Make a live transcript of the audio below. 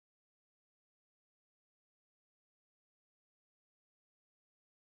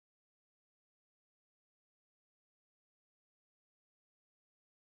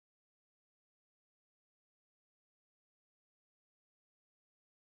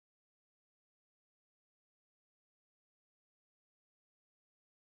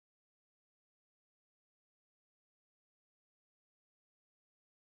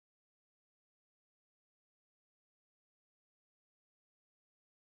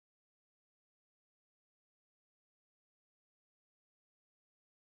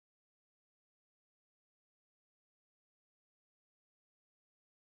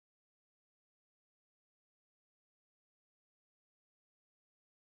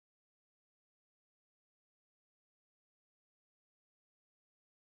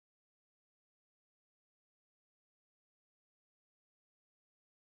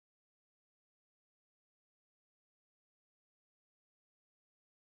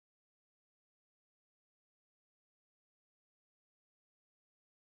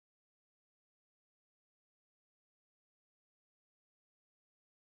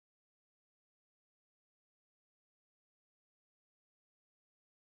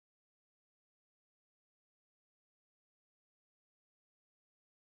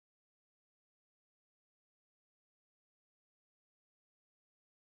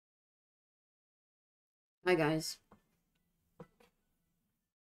Hi guys.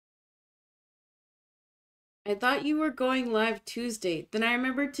 I thought you were going live Tuesday. Then I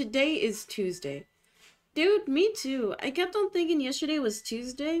remember today is Tuesday. Dude, me too. I kept on thinking yesterday was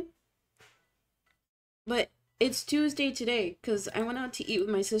Tuesday. But it's Tuesday today because I went out to eat with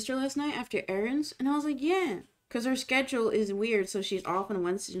my sister last night after errands. And I was like, yeah. Because her schedule is weird, so she's off on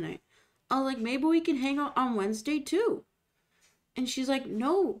Wednesday night. I was like, maybe we can hang out on Wednesday too. And she's like,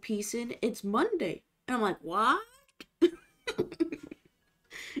 no, Peacein, it's Monday. And I'm like, what?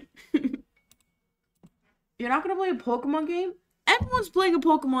 You're not gonna play a Pokemon game? Everyone's playing a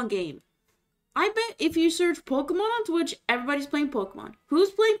Pokemon game. I bet if you search Pokemon on Twitch, everybody's playing Pokemon.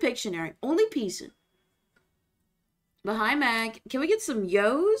 Who's playing Pictionary? Only Peacein. But hi, Mag. Can we get some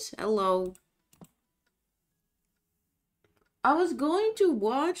yo's? Hello. I was going to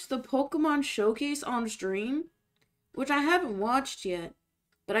watch the Pokemon Showcase on stream, which I haven't watched yet.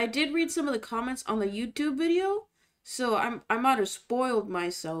 But I did read some of the comments on the YouTube video, so I might have spoiled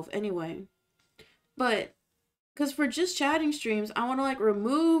myself anyway. But, because for just chatting streams, I want to, like,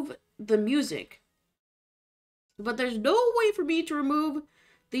 remove the music. But there's no way for me to remove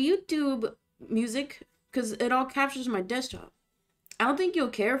the YouTube music because it all captures my desktop. I don't think you'll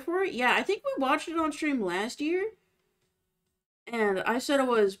care for it. Yeah, I think we watched it on stream last year. And I said it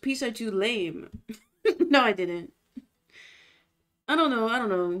was Peace I Too lame. No, I didn't. I don't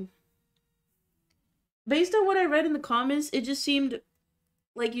know. Based on what I read in the comments, it just seemed,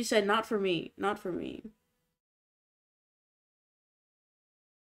 like you said, not for me. Not for me.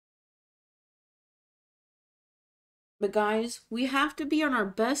 But guys, we have to be on our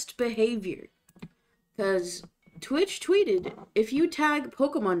best behavior. Because Twitch tweeted, if you tag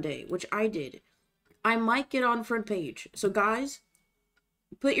Pokemon Day, which I did, I might get on front page. So guys,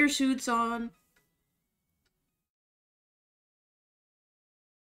 put your suits on.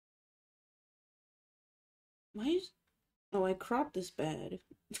 Why is... Oh, I cropped this bad.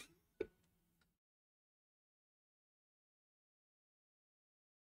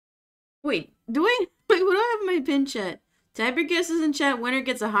 Wait, what do I have in my pin chat? Type your guesses in chat, winner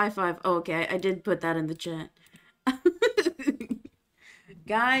gets a high five. Oh, okay, I did put that in the chat.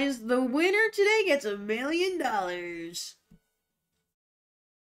 Guys, the winner today gets $1 million.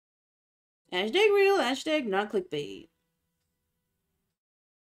 Hashtag real, hashtag not clickbait.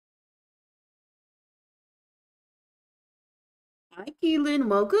 Hi, Keelan,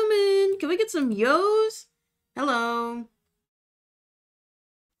 welcome in. Can we get some yo's? Hello.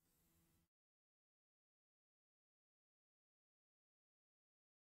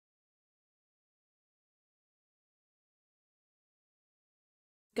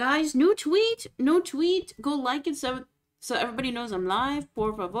 Guys, new tweet. Go like it so everybody knows I'm live.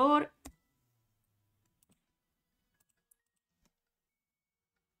 Por favor.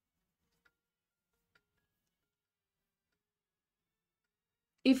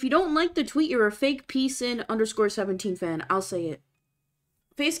 If you don't like the tweet, you're a fake Peacein _17 fan. I'll say it.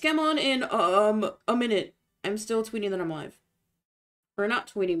 Facecam on in a minute. I'm still tweeting that I'm live. Or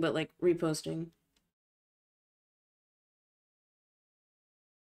not tweeting, but like reposting.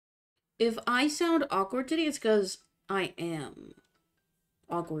 If I sound awkward today, it's because I am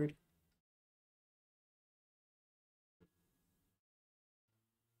awkward.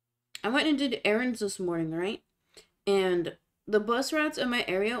 I went and did errands this morning, right? And the bus routes in my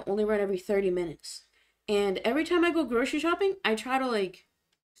area only run every 30 minutes. And every time I go grocery shopping, I try to, like,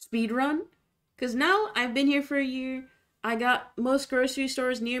 speed run. Because now I've been here for a year. I got most grocery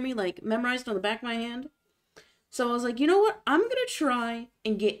stores near me, like, memorized on the back of my hand. So I was like, you know what? I'm going to try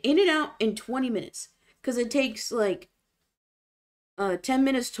and get in and out in 20 minutes. Because it takes, like, 10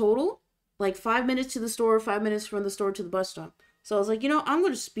 minutes total. Like, 5 minutes to the store, 5 minutes from the store to the bus stop. So I was like, you know, I'm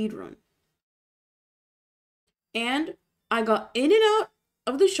going to speed run. And I got in and out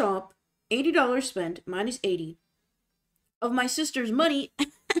of the shop, $80 spent, minus 80, of my sister's money,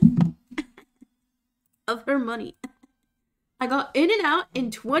 of her money. I got in and out in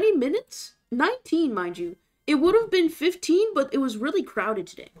 20 minutes, 19, mind you. It would have been 15, but it was really crowded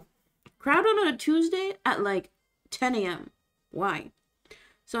today. Crowded on a Tuesday at like 10 a.m. Why?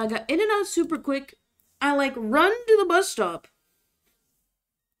 So I got in and out super quick. I like run to the bus stop.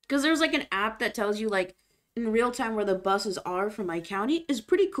 Because there's like an app that tells you like in real time where the buses are from my county is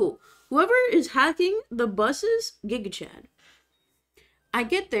pretty cool. Whoever is hacking the buses, Giga Chad. I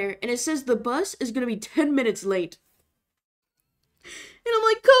get there and it says the bus is gonna be 10 minutes late. And I'm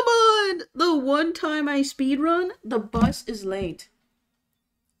like, come on! The one time I speed run, the bus is late.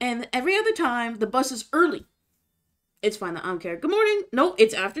 And every other time, the bus is early. It's fine, I don't care. Good morning. No,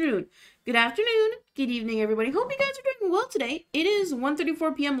 it's afternoon. Good afternoon. Good evening, everybody. Hope you guys are doing well today. It is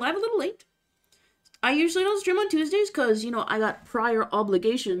 1:34 p.m. live, a little late. I usually don't stream on Tuesdays because, you know, I got prior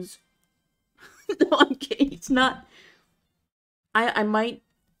obligations. No, I'm kidding. It's not. I might.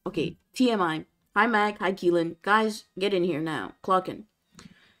 Okay, TMI. Hi, Mac. Hi, Keelan. Guys, get in here now. Clock in.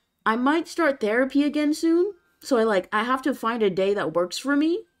 I might start therapy again soon. So I have to find a day that works for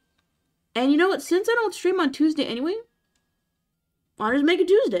me. And you know what? Since I don't stream on Tuesday anyway, I'll just make it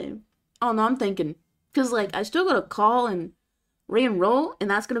Tuesday. Oh no, I'm thinking. Cause I still gotta call and re-enroll, and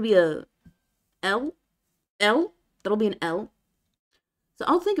that's gonna be a L. L? That'll be an L. So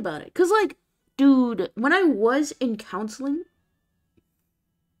I'll think about it. Cause dude, when I was in counseling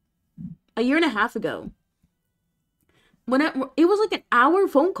a year and a half ago, it was like an hour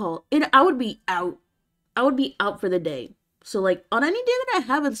phone call, and I would be out. I would be out for the day. So on any day that I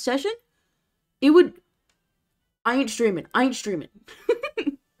have a session, it would. I ain't streaming. I ain't streaming.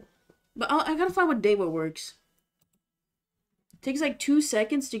 But I gotta find what day what works. It takes 2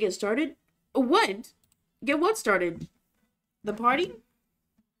 seconds to get started. What? Get what started? The party?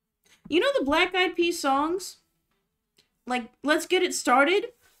 You know the Black Eyed Peas songs? Let's get it started?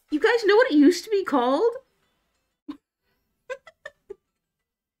 You guys know what it used to be called?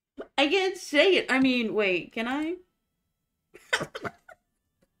 I can't say it. I mean, wait, can I?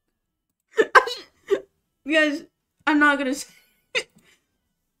 You guys, I'm not gonna say it.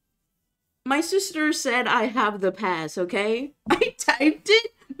 My sister said I have the pass, okay? I typed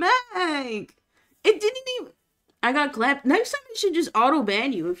it back. It didn't even... I got clapped. Next time it should just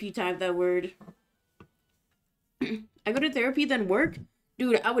auto-ban you if you type that word. I go to therapy, then work?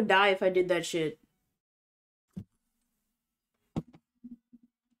 Dude, I would die if I did that shit.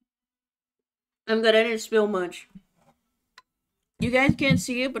 I'm glad I didn't spill much. You guys can't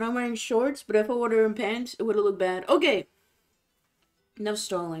see it, but I'm wearing shorts, but if I were wearing pants, it would have looked bad. Okay. Enough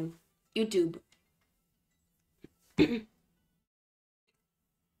stalling. YouTube.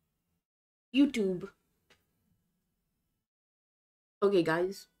 YouTube. Okay,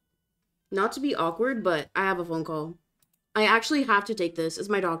 guys. Not to be awkward, but I have a phone call. I actually have to take this. It's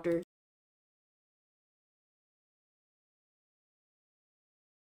my doctor.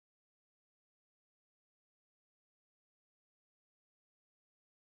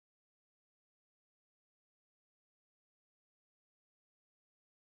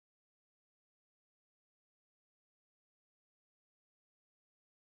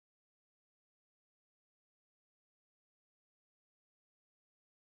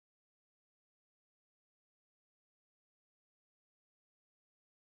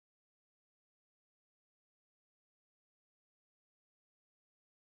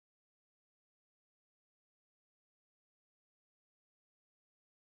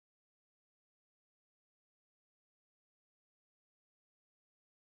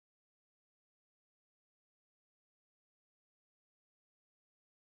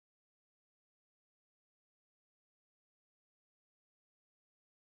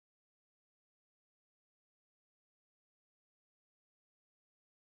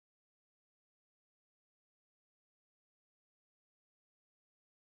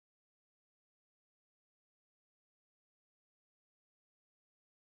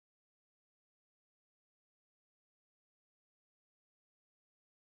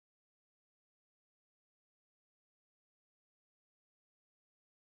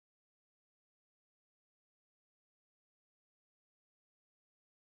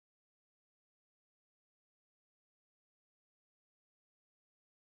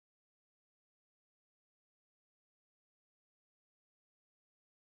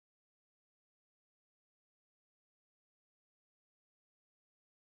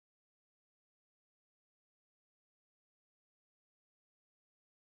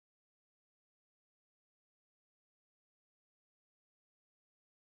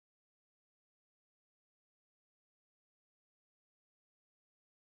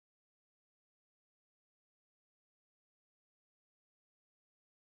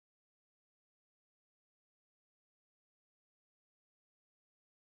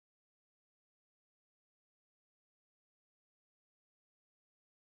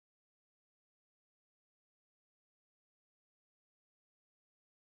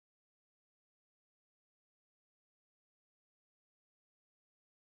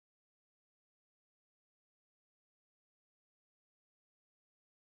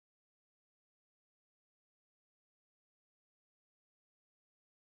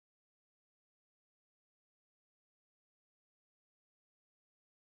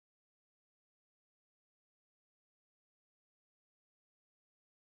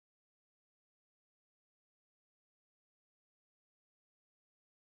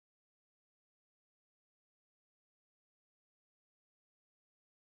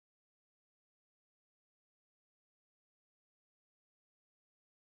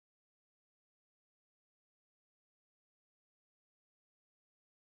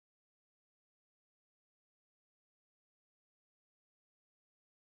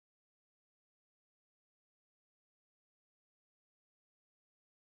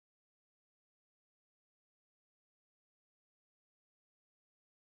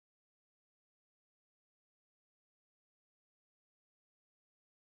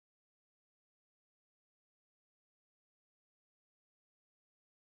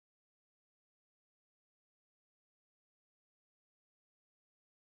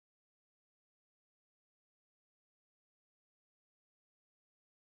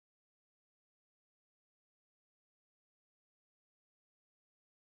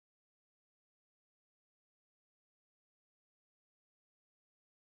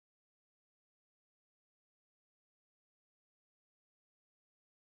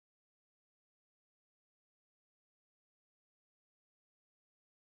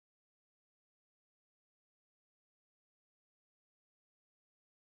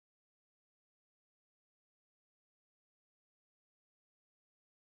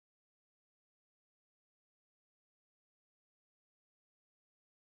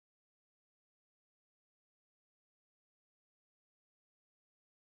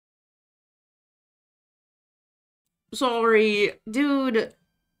 Sorry. Dude,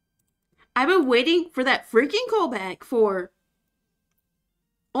 I've been waiting for that freaking callback for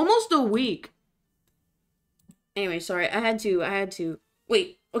almost a week. Anyway, sorry. I had to.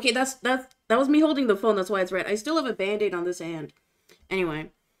 Wait. Okay, that was me holding the phone. That's why it's red. I still have a band-aid on this hand.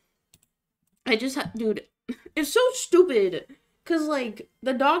 Anyway. Dude, it's so stupid. Cause like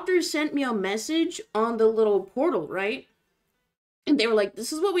the doctor sent me a message on the little portal, right? And they were like,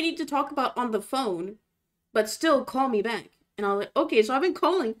 "This is what we need to talk about on the phone, but still call me back." And I was like, "Okay." So I've been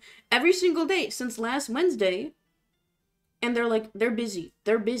calling every single day since last Wednesday, and they're like, "They're busy.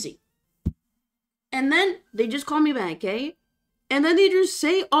 They're busy." And then they just call me back, okay? And then they just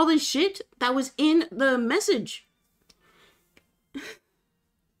say all the shit that was in the message.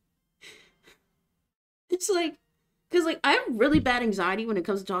 It's like, because like I have really bad anxiety when it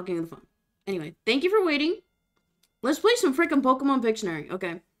comes to talking on the phone. Anyway, thank you for waiting. Let's play some freaking Pokemon Pictionary.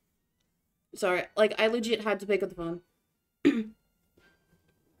 Okay. Sorry, like I legit had to pick up the phone.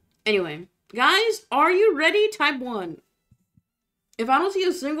 Anyway, guys, are you ready? Type 1. If I don't see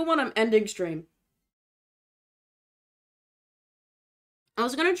a single one, I'm ending stream. I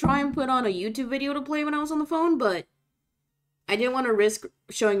was gonna try and put on a YouTube video to play when I was on the phone, but I didn't want to risk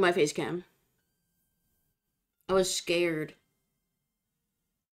showing my face cam. I was scared.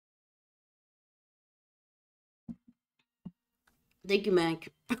 Thank you, Mac.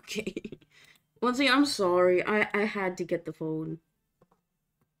 Okay. Once again, I'm sorry. I had to get the phone.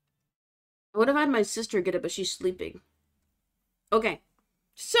 I would have had my sister get it, but she's sleeping. Okay.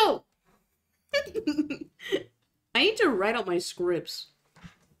 So. I need to write out my scripts.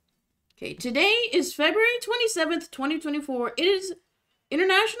 Okay, today is February 27th, 2024. It is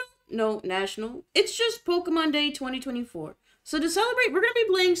international? No, national. It's just Pokemon Day 2024. So to celebrate, we're going to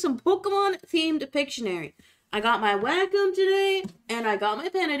be playing some Pokemon-themed Pictionary. I got my Wacom today, and I got my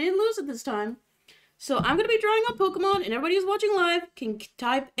pen. I didn't lose it this time. So I'm going to be drawing on Pokemon, and everybody who's watching live can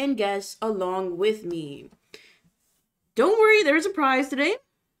type and guess along with me. Don't worry, there is a prize today.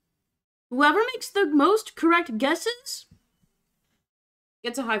 Whoever makes the most correct guesses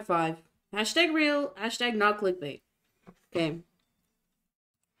gets a high five. Hashtag real, hashtag not clickbait. Okay.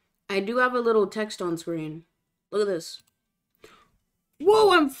 I do have a little text on screen. Look at this.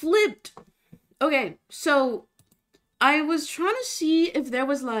 Whoa, I'm flipped! Okay, so I was trying to see if there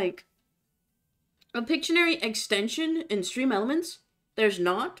was like a Pictionary extension in Stream Elements. There's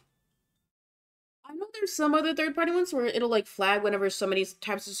not. I know there's some other third-party ones where it'll like flag whenever somebody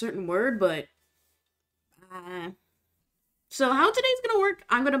types a certain word, but so how today's gonna work,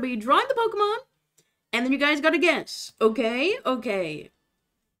 I'm gonna be drawing the Pokemon, and then you guys gotta guess. Okay? Okay.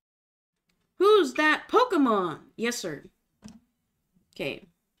 Who's that Pokemon? Yes, sir. Okay.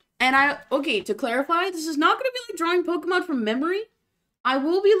 And okay, to clarify, this is not gonna be like drawing Pokemon from memory. I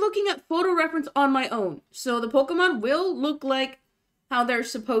will be looking at photo reference on my own. So the Pokemon will look like how they're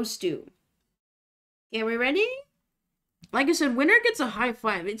supposed to. Okay, we ready? Like I said, winner gets a high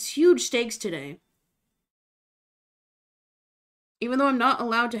five. It's huge stakes today. Even though I'm not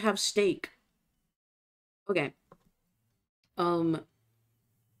allowed to have steak. Okay. I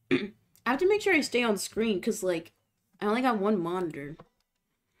have to make sure I stay on screen, because, like, I only got one monitor.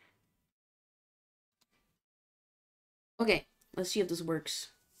 Okay, let's see if this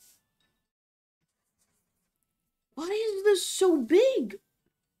works. Why is this so big?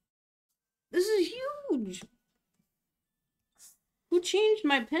 This is huge! Who changed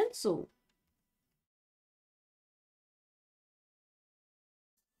my pencil?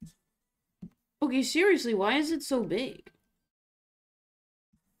 Okay, seriously, why is it so big?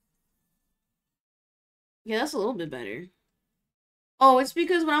 Yeah, that's a little bit better. Oh, it's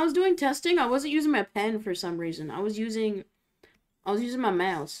because when I was doing testing, I wasn't using my pen for some reason. I was using my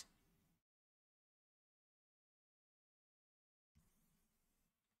mouse.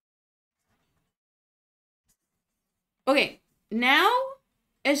 Okay, now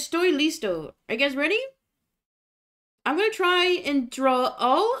estoy listo. Are you guys ready? I'm gonna try and draw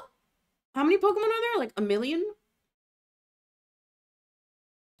all. How many Pokemon are there? Like a million?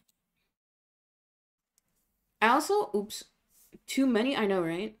 I also, oops, too many? I know,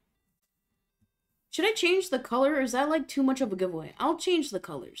 right? Should I change the color, or is that like too much of a giveaway? I'll change the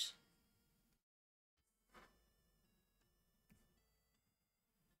colors.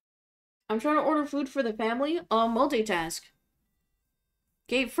 I'm trying to order food for the family. I'll multitask.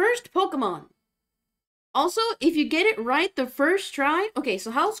 Okay, first Pokemon. Also, if you get it right the first try, okay,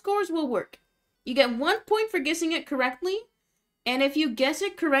 so how scores will work. You get 1 point for guessing it correctly, and if you guess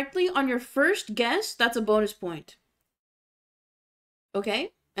it correctly on your first guess, that's a bonus point.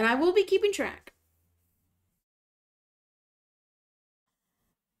 Okay? And I will be keeping track.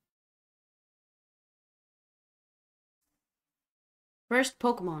 First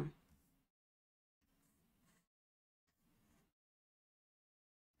Pokemon.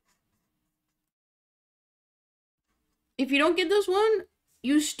 If you don't get this one,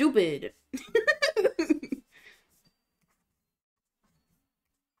 you stupid.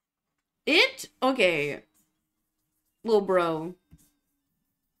 It? Okay. Little bro.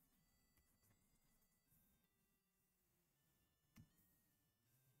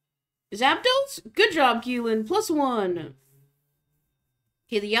 Zapdos? Good job, Keelan. +1.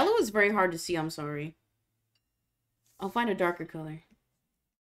 Okay, the yellow is very hard to see, I'm sorry. I'll find a darker color.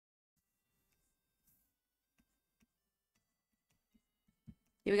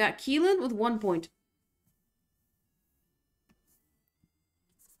 Okay, we got Keelan with 1 point.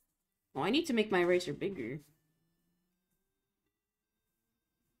 Oh, I need to make my eraser bigger.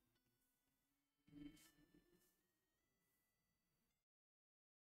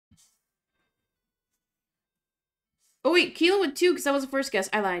 Oh wait, Keelan with 2 because that was the first guess.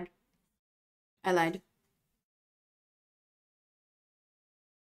 I lied. I lied.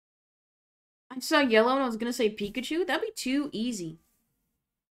 I saw yellow and I was gonna say Pikachu. That'd be too easy.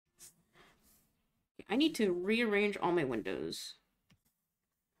 I need to rearrange all my windows.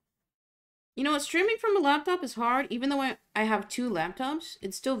 You know what? Streaming from a laptop is hard. Even though I have 2 laptops,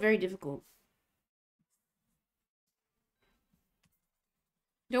 it's still very difficult.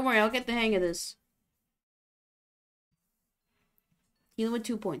 Don't worry, I'll get the hang of this. Healing with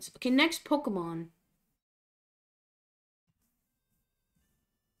 2 points. Okay, next Pokemon.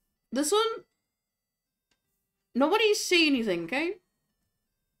 This one, nobody say anything, okay?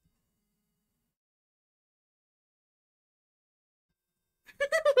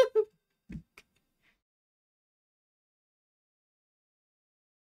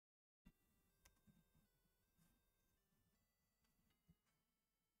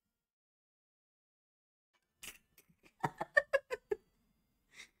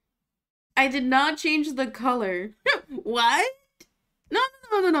 I did not change the color. What? No,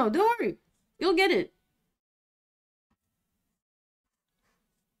 don't worry. You'll get it.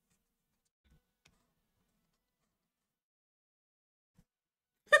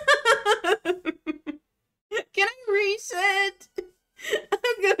 Can I reset?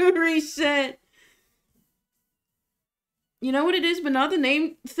 I'm gonna reset. You know what it is, but not the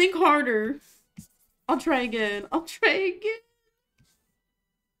name. Think harder. I'll try again.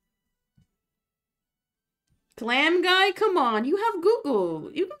 Clam guy? Come on, you have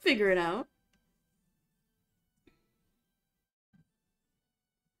Google. You can figure it out.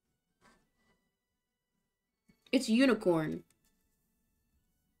 It's unicorn.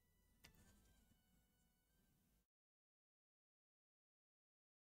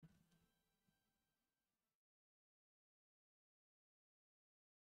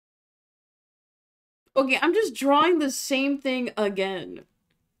 Okay, I'm just drawing the same thing again.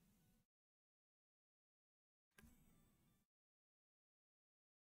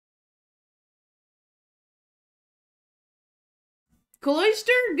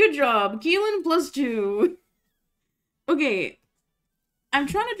 Cloister? Good job. Keelan +2. Okay. I'm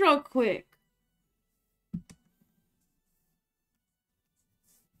trying to draw quick.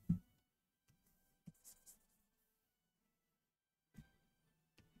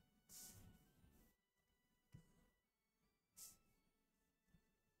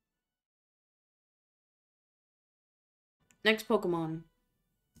 Next Pokemon.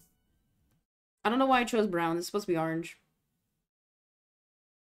 I don't know why I chose brown. It's supposed to be orange.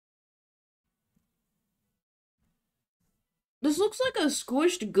 This looks like a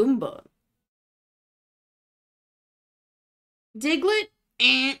squished Goomba. Diglett?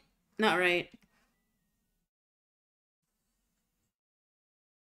 Eh. Not right.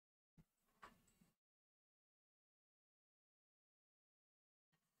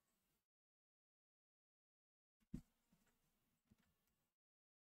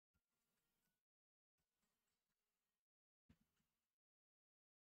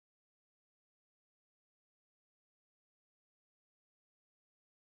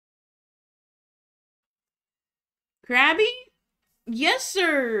 Krabby? Yes,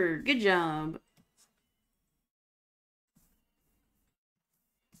 sir! Good job.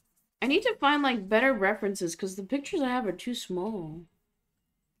 I need to find, like, better references, because the pictures I have are too small.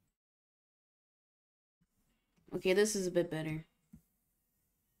 Okay, this is a bit better.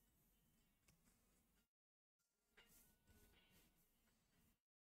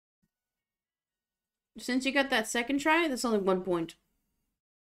 Since you got that second try, that's only 1 point.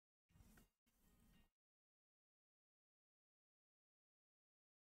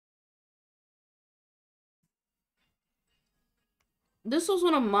 This was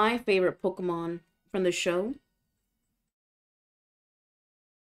one of my favorite Pokemon from the show.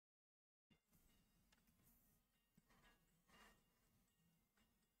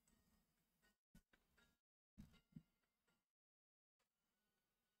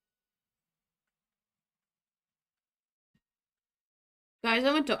 Guys,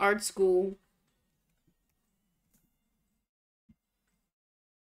 I went to art school.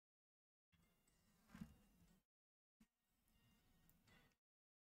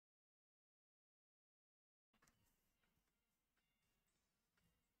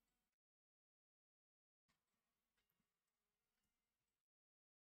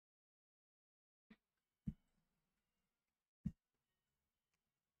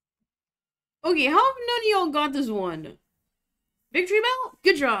 Okay, how have none of y'all got this one? Victory bell?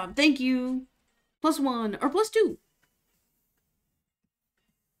 Good job. Thank you. +1 or +2.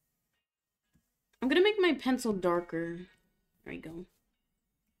 I'm gonna make my pencil darker. There you go.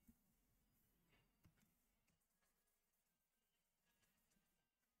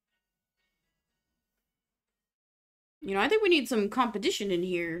 You know, I think we need some competition in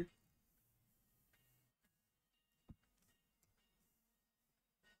here.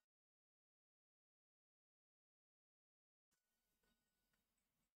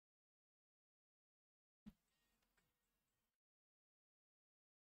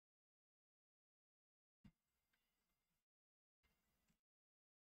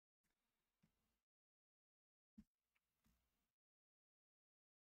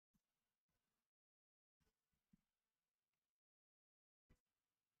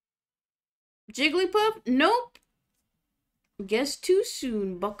 Jigglypuff? Nope. Guess too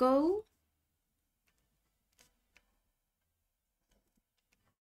soon, bucko.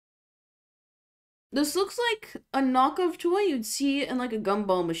 This looks like a knockoff toy you'd see in like a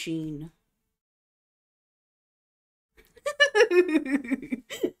gumball machine.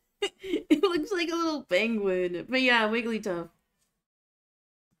 It looks like a little penguin. But yeah, Wigglytuff.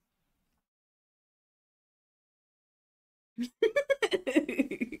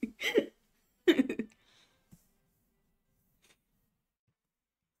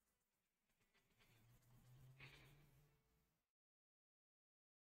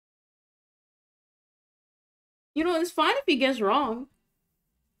 You know, it's fine if he gets wrong.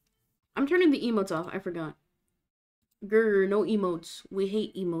 I'm turning the emotes off. I forgot. Grr, no emotes. We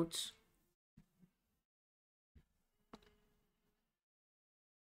hate emotes.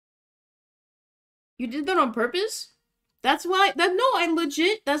 You did that on purpose? That's why. No, I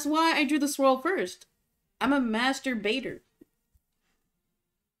legit. That's why I drew the swirl first. I'm a master baiter.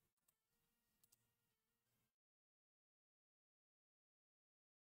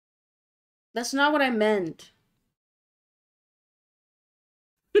 That's not what I meant.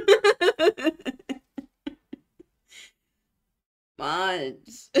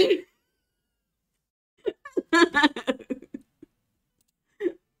 Mods. I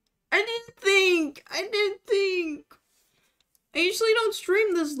didn't think. I didn't think. I usually don't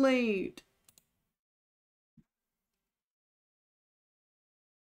stream this late.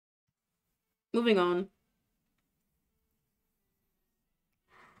 Moving on.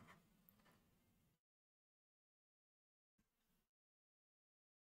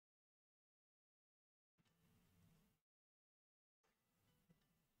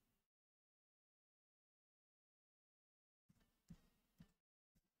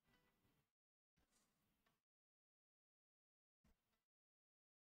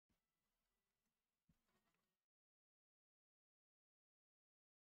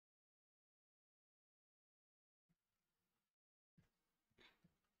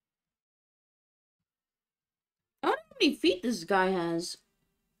 I don't know how many feet this guy has.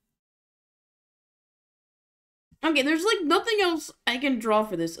 Okay, there's like nothing else I can draw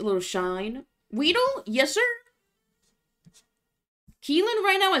for this. A little shine. Weedle? Yes, sir. Keelan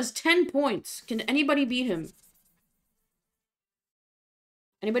right now has 10 points. Can anybody beat him?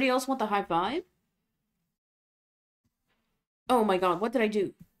 Anybody else want the high five? Oh my god, what did I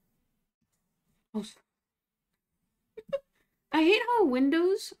do? Oh. I hate how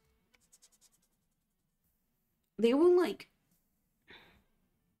Windows... They will like...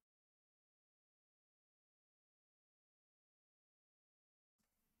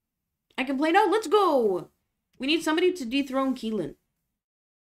 I can play now. Let's go! We need somebody to dethrone Keelan.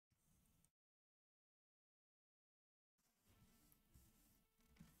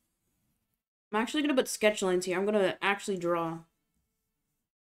 I'm actually gonna put sketch lines here. I'm gonna actually draw.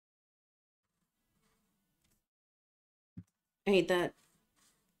 I hate that.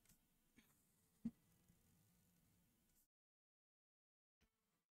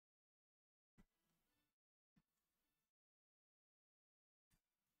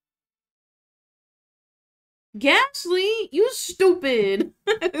 Ghastly? You stupid!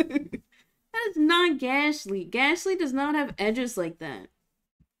 That is not Ghastly. Ghastly does not have edges like that.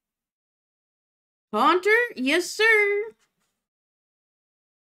 Haunter? Yes, sir!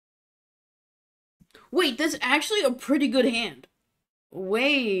 Wait, that's actually a pretty good hand.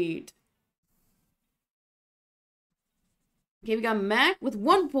 Wait. Okay, we got Mac with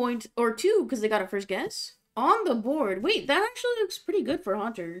 1 point, or 2, because they got a first guess. On the board. Wait, that actually looks pretty good for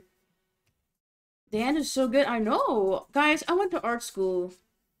Hunter. Dan is so good. I know. Guys, I went to art school.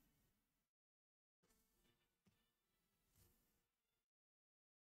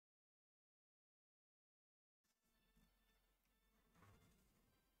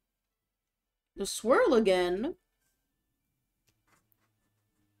 The swirl again.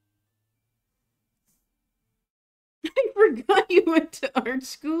 I forgot you went to art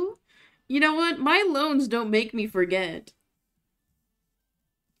school. You know what? My loans don't make me forget.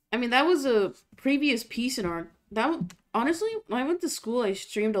 I mean, that was a previous piece in art. Honestly, when I went to school, I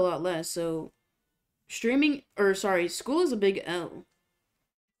streamed a lot less, so school is a big L.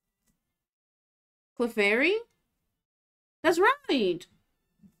 Clefairy? That's right!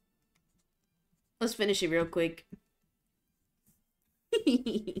 Let's finish it real quick.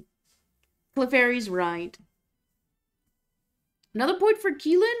 Clefairy's right. Another point for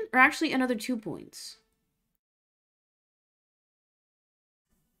Keelan, or actually another 2 points?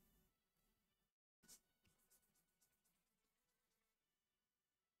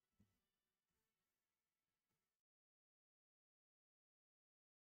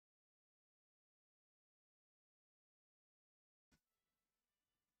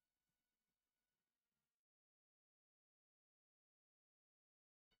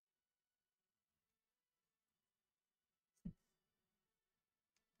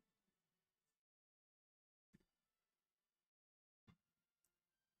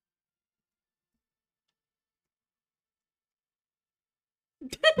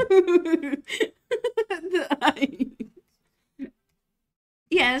 The eye.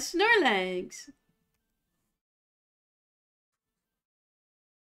 Yes, Snorlax.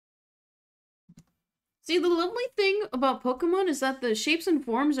 See, the lovely thing about Pokemon is that the shapes and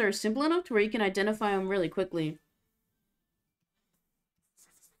forms are simple enough to where you can identify them really quickly.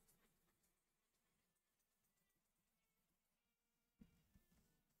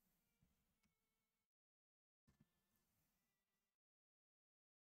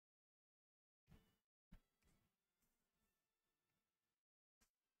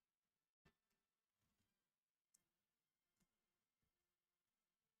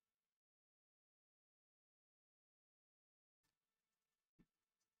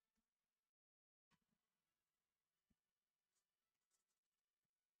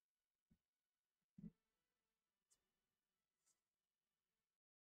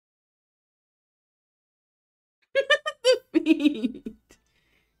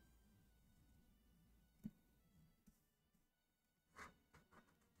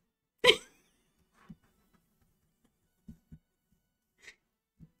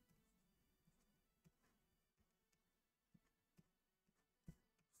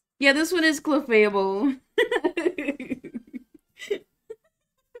 Yeah, this one is Clefable.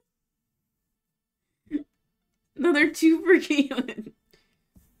 Another 2 for Keelan.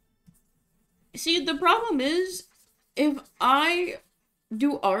 See, the problem is, if I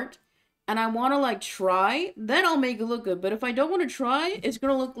do art and I want to, like, try, then I'll make it look good. But if I don't want to try, it's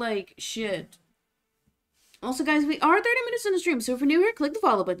gonna look like shit. Also, guys, we are 30 minutes in the stream, so if you're new here, click the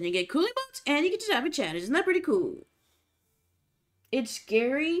follow button. You get cooling bots, and you get to have a chat. Isn't that pretty cool? It's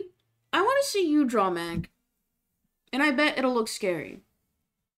scary. I want to see you draw, Mag. And I bet it'll look scary.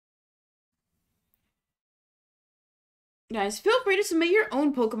 Guys, feel free to submit your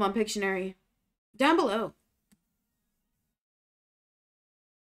own Pokemon Pictionary down below.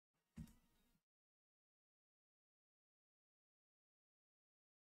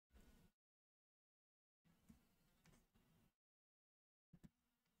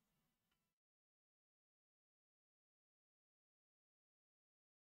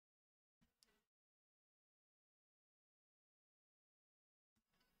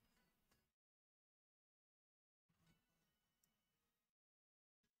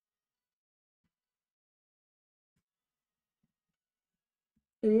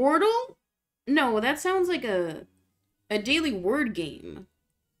 Wordle? No, that sounds like a daily word game.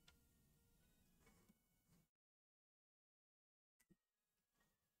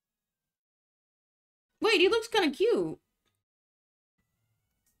 Wait, he looks kind of cute.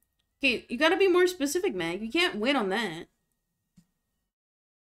 Okay, you gotta be more specific, Mag. You can't win on that.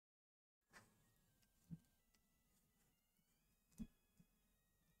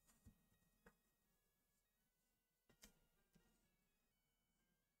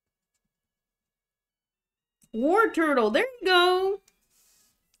 War Turtle, there you go.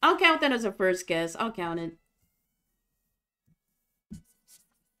 I'll count that as a first guess. I'll count it.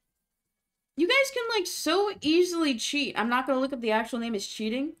 You guys can, like so easily cheat. I'm not gonna look up the actual name as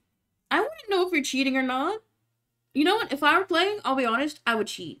cheating. I wouldn't know if you're cheating or not. You know what? If I were playing, I'll be honest, I would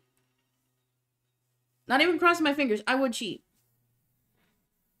cheat. Not even crossing my fingers, I would cheat.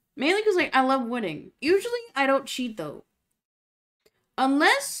 Mainly because, like, I love winning. Usually, I don't cheat, though.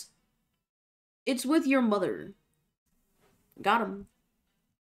 Unless it's with your mother. Got him.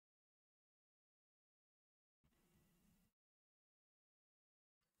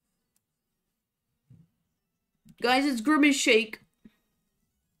 Guys, it's Grimace Shake.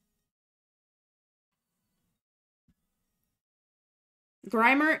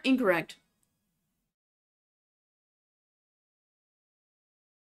 Grimer, incorrect.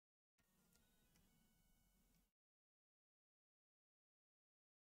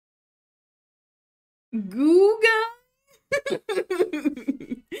 Googa?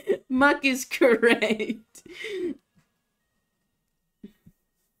 Muck is correct.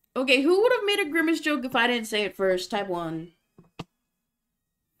 Okay, who would have made a Grimace joke if I didn't say it first? Type 1.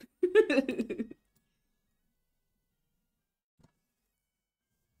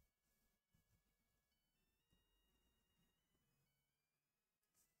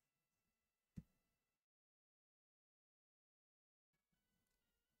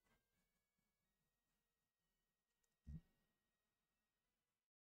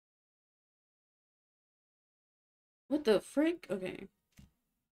 What the frick? Okay.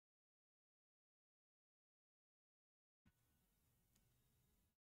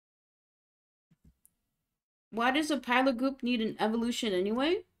 Why does a pilot group need an evolution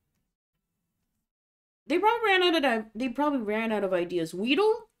anyway? They probably ran out of ideas.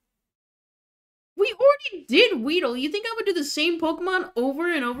 Weedle? We already did Weedle. You think I would do the same Pokemon over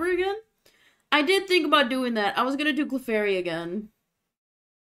and over again? I did think about doing that. I was gonna do Clefairy again.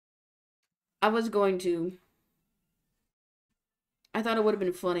 I was going to. I thought it would have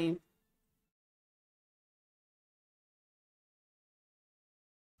been funny.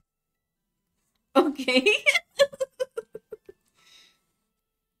 Okay.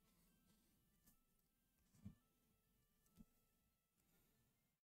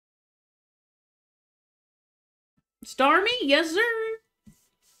 Starmie? Yes, sir.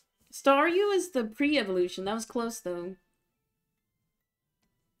 Staryu is the pre-evolution. That was close, though.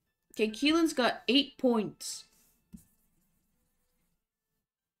 Okay, Keelan's got 8 points.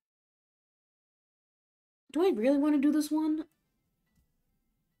 Do I really want to do this one?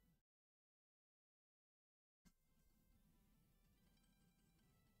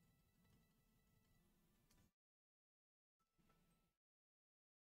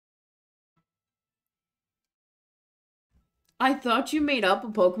 I thought you made up a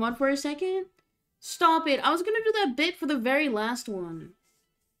Pokemon for a second? Stop it. I was gonna do that bit for the very last one.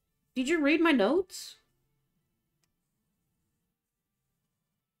 Did you read my notes?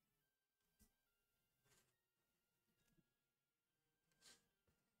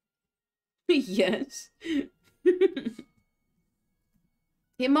 Yes.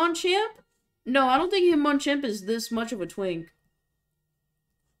 Hitmonchamp? No, I don't think Hitmonchamp is this much of a twink.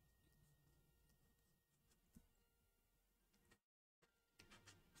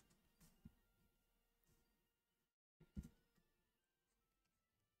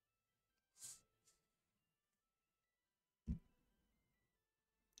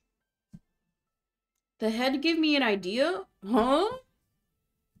 The head gave me an idea? Huh?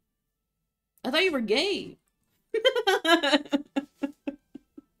 I thought you were gay.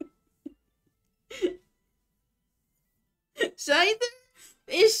 Scyther?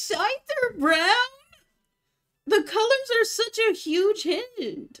 Is Scyther brown? The colors are such a huge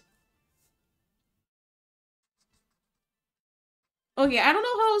hint. Okay, I don't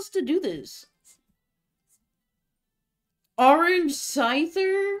know how else to do this. Orange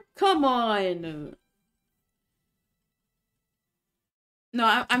Scyther? Come on.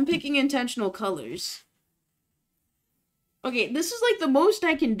 No, I'm picking intentional colors. Okay, this is like the most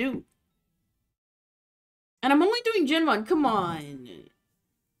I can do. And I'm only doing Gen 1. Come on.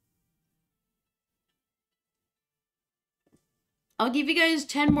 I'll give you guys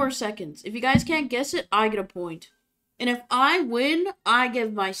 10 more seconds. If you guys can't guess it, I get a point. And if I win, I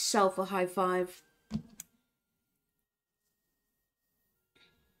give myself a high five.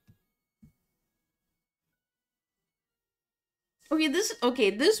 Okay,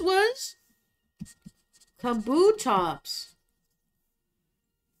 this was Kabutops.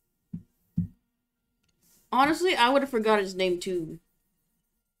 Honestly, I would have forgot his name too.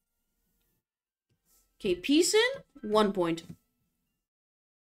 Okay, Peacein, 1 point.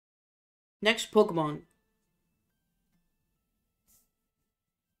 Next Pokemon.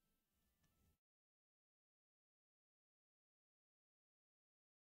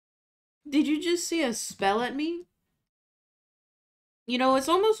 Did you just see a spell at me? You know, it's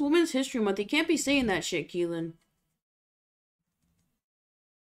almost Women's History Month. You can't be saying that shit, Keelan.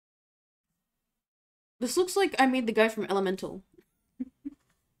 This looks like I made the guy from Elemental.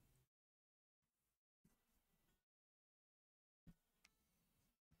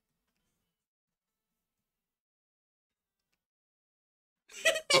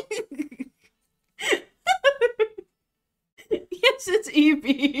 Yes, it's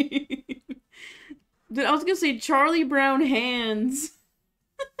Evie. Dude, I was gonna say Charlie Brown hands.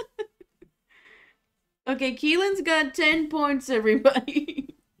 Okay, Keelan's got 10 points,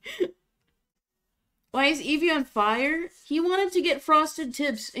 everybody. Why is Evie on fire? He wanted to get frosted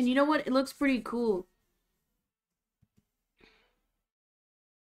tips, and you know what? It looks pretty cool.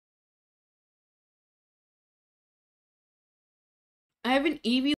 I have an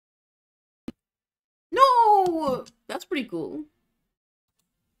Evie. No! That's pretty cool.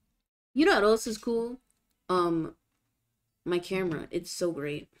 You know what else is cool? My camera. It's so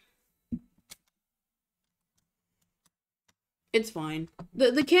great. It's fine.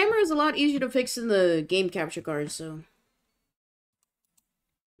 The camera is a lot easier to fix than the game capture card, so.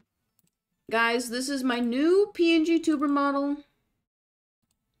 Guys, this is my new PNG tuber model.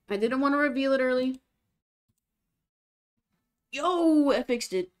 I didn't want to reveal it early. Yo, I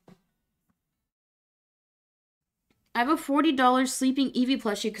fixed it. I have a $40 Sleeping Eevee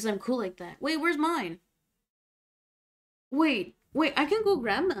plushie because I'm cool like that. Wait, where's mine? Wait, I can go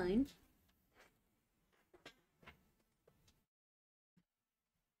grab mine.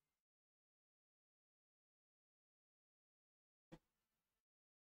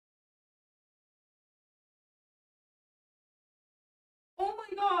 Oh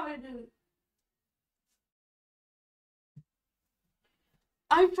my god!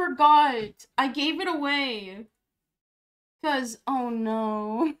 I forgot! I gave it away! Cause, oh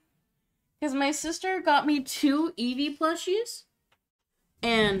no. Cause my sister got me 2 Eevee plushies.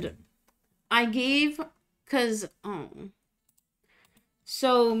 And I gave, cause,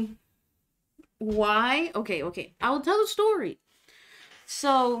 so, why? Okay, I will tell the story.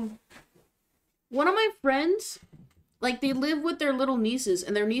 So, one of my friends, like, they live with their little nieces,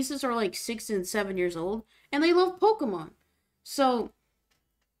 and their nieces are, like, 6 and 7 years old, and they love Pokemon. So,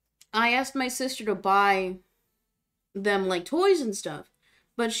 I asked my sister to buy them, like, toys and stuff.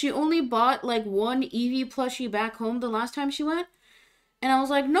 But she only bought, like, 1 Eevee plushie back home the last time she went. And I was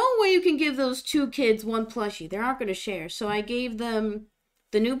like, no way you can give those 2 kids 1 plushie. They're not going to share. So I gave them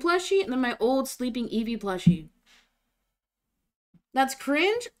the new plushie and then my old Sleeping Eevee plushie. That's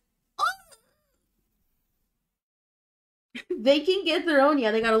cringe? Oh! They can get their own.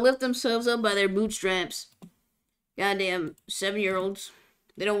 Yeah, they got to lift themselves up by their bootstraps. Goddamn 7-year-olds.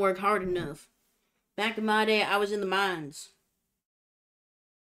 They don't work hard enough. Back in my day, I was in the mines.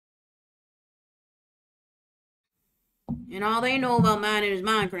 And all they know about mining is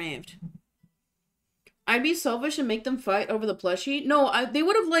Minecraft. I'd be selfish and make them fight over the plushie. No, they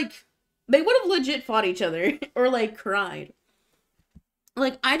would have legit fought each other. Or, like, cried.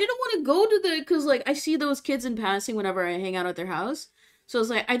 Like, I didn't want to go to because, like, I see those kids in passing whenever I hang out at their house. So it's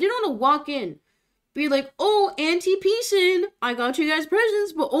like, I didn't want to walk in. Be like, oh, Auntie Peacein, I got you guys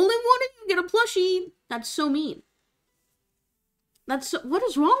presents, but only one of you get a plushie. That's so mean. What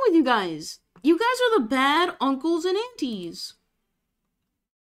is wrong with you guys? You guys are the bad uncles and aunties.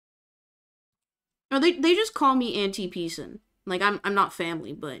 Or they just call me Auntie Peacein. Like, I'm not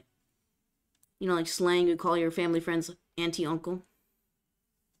family, but, you know, like slang, you call your family friends auntie, uncle.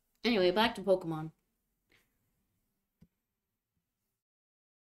 Anyway, back to Pokemon.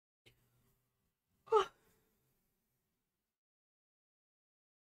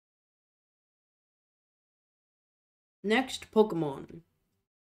 Next Pokemon.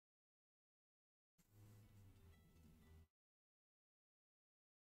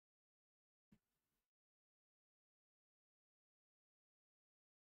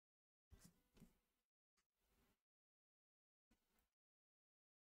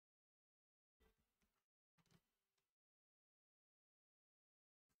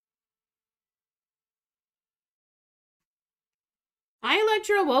 Hi,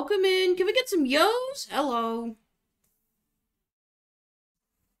 Electra. Welcome in. Can we get some yos? Hello.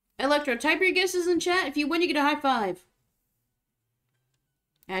 Electra, type your guesses in chat. If you win, you get a high five.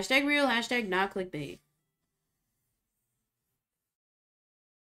 Hashtag real, hashtag not clickbait.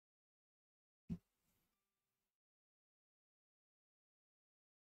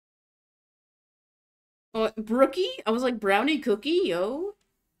 Oh, Brookie? I was like, brownie cookie, yo.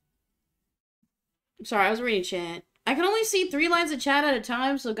 I'm sorry, I was reading chat. I can only see 3 lines of chat at a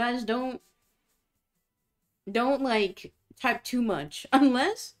time, so guys, don't like, type too much.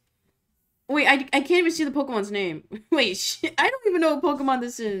 Unless Wait, I can't even see the Pokemon's name. Wait, shit, I don't even know what Pokemon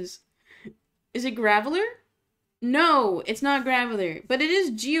this is. Is it Graveler? No, it's not Graveler, but it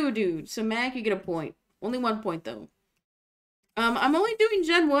is Geodude, so Mac, you get a point. Only 1 point, though. I'm only doing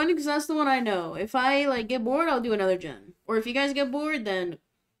Gen 1 because that's the one I know. If I, like, get bored, I'll do another gen. Or if you guys get bored, then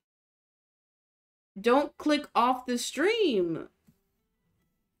don't click off the stream.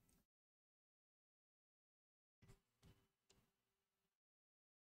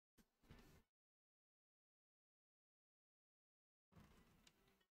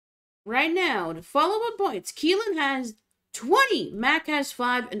 Right now, the follow-up points. Keelan has 20, Mac has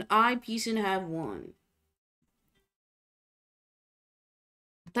 5, and I, Peacein, have 1.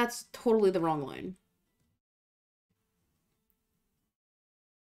 That's totally the wrong line.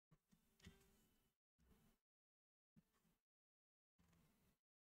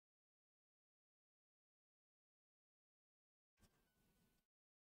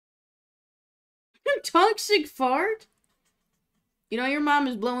 Toxic fart? You know, your mom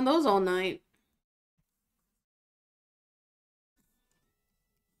is blowing those all night.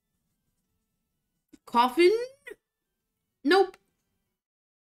 Coffin? Nope.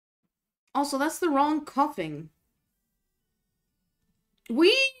 Also, that's the wrong coughing.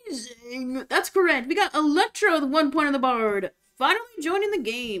 Wheezing! That's correct. We got Electro with 1 point on the board. Finally joining the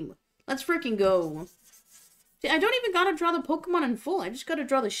game. Let's freaking go. See, I don't even gotta draw the Pokemon in full. I just gotta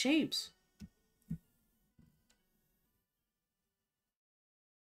draw the shapes.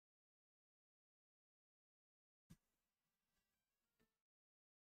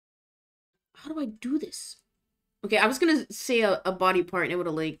 How do I do this? Okay, I was gonna say a body part and it would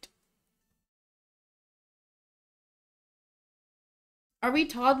have leaked. Are we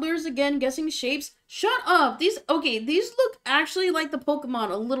toddlers again guessing shapes? Shut up! These look actually like the Pokemon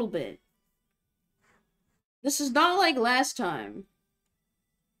a little bit. This is not like last time.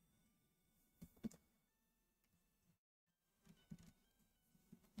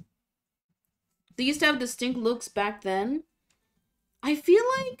 They used to have distinct looks back then. I feel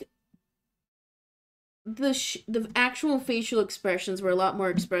like the actual facial expressions were a lot more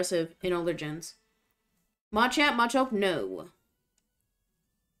expressive in older gens. Machamp, Machop, no.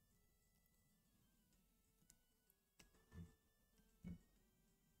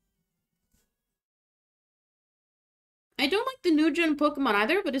 I don't like the new gen Pokemon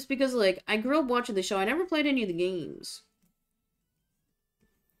either, but it's because, like, I grew up watching the show. I never played any of the games.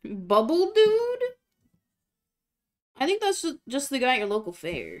 Bubble Dude? I think that's just the guy at your local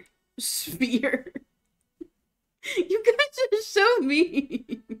fair. Sphere. You guys are so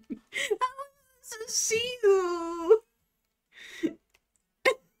mean. How is this a see you?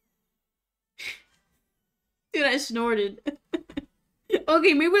 Dude, I snorted.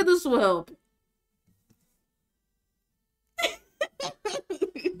 Okay, maybe this will help.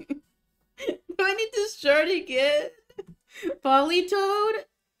 Do I need to start again? Polytoad?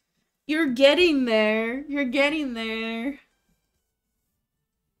 You're getting there. You're getting there.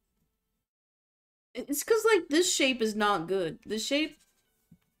 It's because, like, this shape is not good. This shape...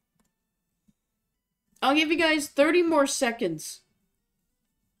 I'll give you guys 30 more seconds.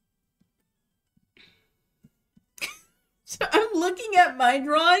 So I'm looking at my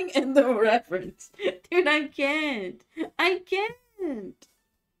drawing and the reference. Dude, I can't. I can't.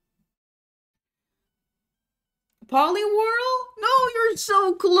 Poliwhirl? No, you're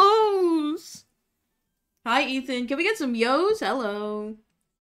so close. Hi, Ethan. Can we get some yos? Hello.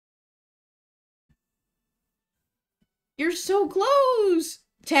 You're so close.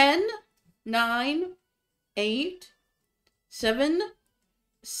 10, 9, 8, 7,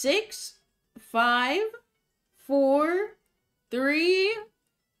 6, 5, 4, 3,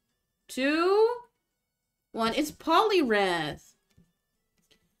 2, 1. It's Poliwrath.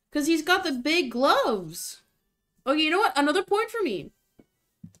 Because he's got the big gloves. Okay, you know what? Another point for me.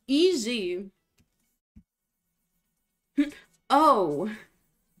 Easy. Oh.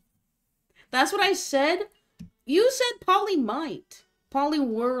 That's what I said? You said Polymite.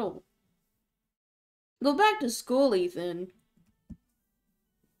 Poliwhirl. Go back to school, Ethan.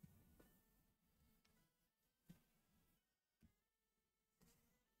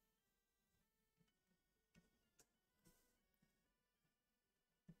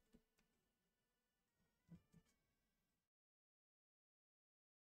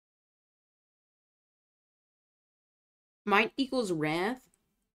 Might equals Wrath.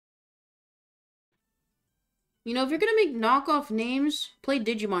 You know, if you're gonna make knockoff names, play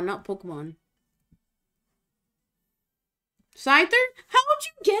Digimon, not Pokemon. Scyther? How would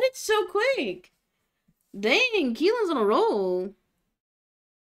you get it so quick? Dang, Keelan's on a roll.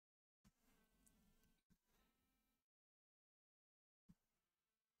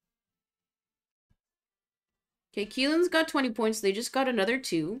 Okay, Keelan's got 20 points. They just got another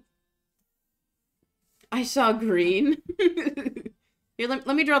 2. I saw green. Here, let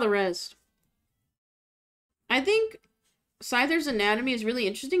me draw the rest. I think Scyther's anatomy is really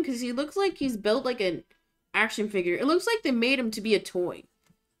interesting because he looks like he's built like an action figure. It looks like they made him to be a toy.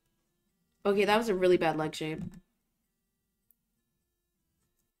 Okay, that was a really bad leg shape.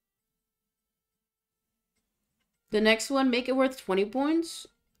 The next one, make it worth 20 points?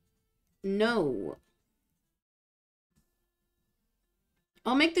 No.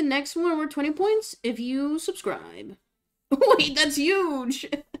 I'll make the next one worth 20 points if you subscribe. Wait, that's huge!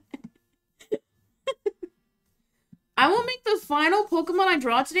 I will make the final Pokemon I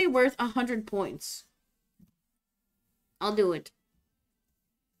draw today worth 100 points. I'll do it.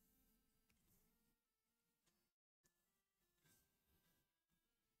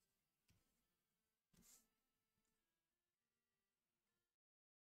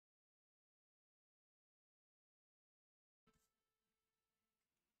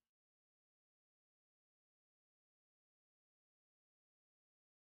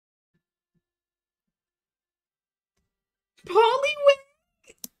 Poliwag!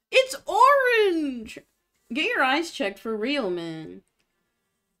 It's orange! Get your eyes checked for real, man.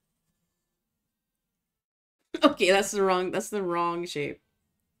 Okay, that's the wrong shape.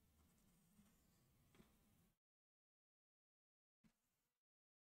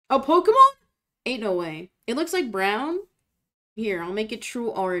 Oh, Pokemon? Ain't no way. It looks like brown. Here, I'll make it true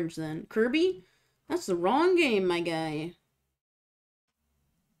orange then. Kirby? That's the wrong game, my guy.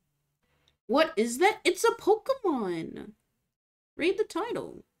 What is that? It's a Pokemon. Read the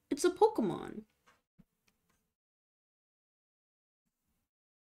title. It's a Pokemon.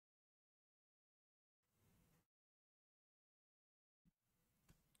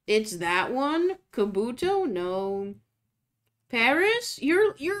 It's that one? Kabuto? No. Paris?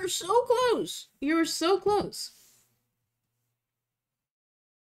 You're so close. You're so close.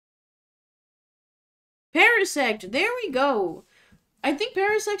 Parasect. There we go. I think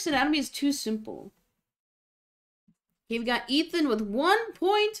Parasect's anatomy is too simple. Okay, we've got Ethan with 1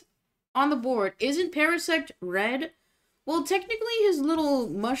 point on the board. Isn't Parasect red? Well, technically his little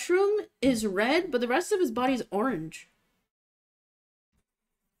mushroom is red, but the rest of his body is orange.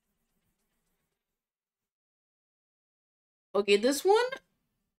 Okay, this one?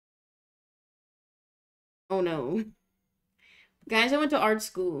 Oh no. Guys, I went to art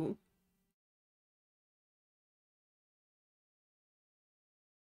school.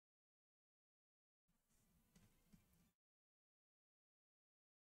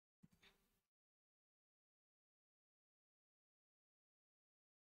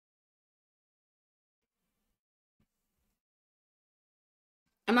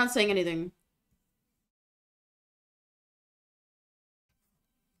 I'm not saying anything.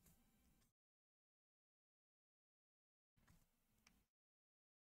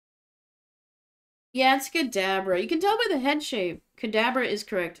 Yeah, it's Kadabra. You can tell by the head shape. Kadabra is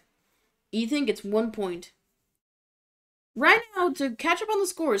correct. Ethan gets 1 point. Right now, to catch up on the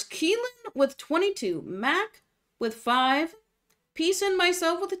scores, Keelan with 22, Mac with 5, Peace and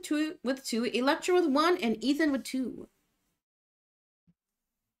myself with two, Electra with 1, and Ethan with 2.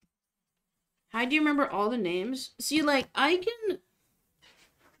 How do you remember all the names? See, like, I can...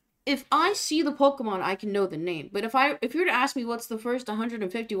 If I see the Pokemon, I can know the name. But if you were to ask me what's the first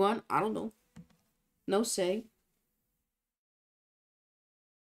 151, I don't know. No say.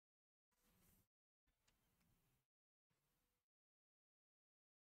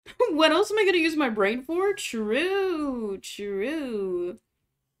 What else am I gonna use my brain for? True, true.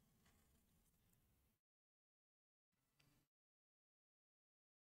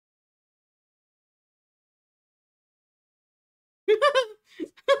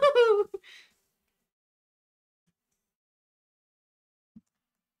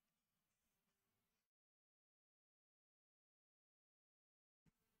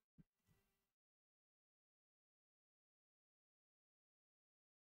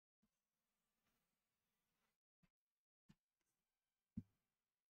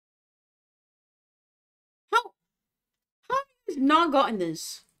 How have you not gotten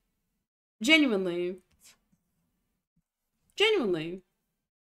this? Genuinely. Genuinely.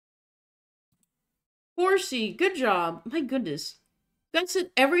 Horsey, good job. My goodness. That's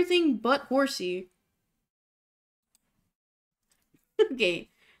it, everything but Horsey. Okay.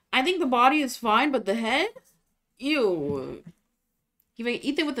 I think the body is fine, but the head? Ew. You may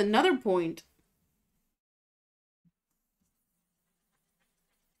eat it with another point.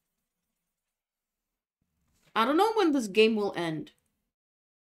 I don't know when this game will end.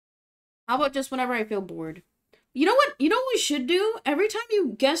 How about just whenever I feel bored? You know what? You know what we should do? Every time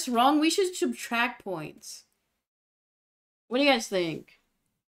you guess wrong, we should subtract points. What do you guys think?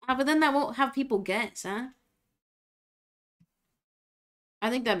 Ah, but then that won't have people guess, huh? I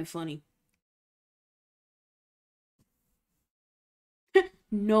think that'd be funny.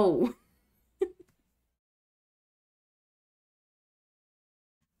 No.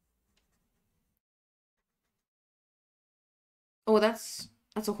 Oh, that's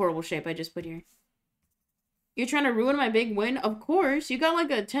a horrible shape I just put here. You're trying to ruin my big win? Of course. You got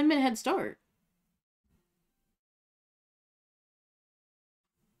like a 10-minute head start.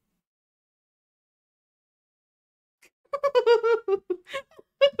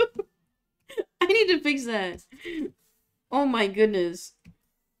 I need to fix that. Oh my goodness.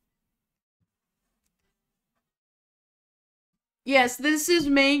 Yes, this is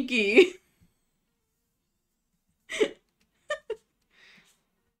Mankey.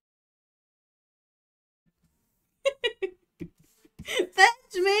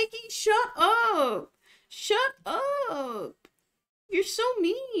 That's Mankey. Shut up. Shut up. You're so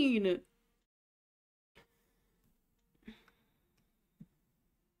mean.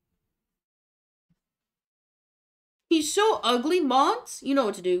 He's so ugly, Mods. You know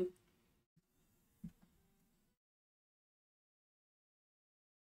what to do.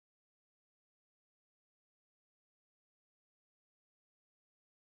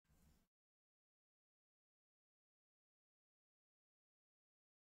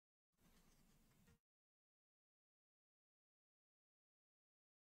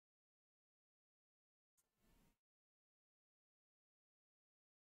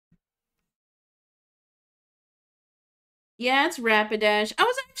 Yeah, it's Rapidash. I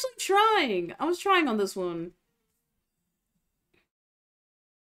was actually trying. I was trying on this one.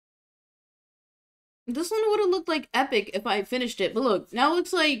 This one would have looked like epic if I finished it, but look, now it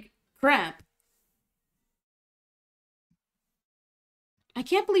looks like crap. I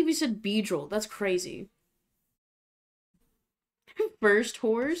can't believe you said Beedrill. That's crazy. First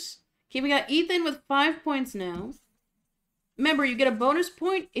horse. Okay, we got Ethan with 5 points now. Remember, you get a bonus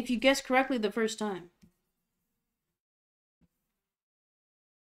point if you guess correctly the first time.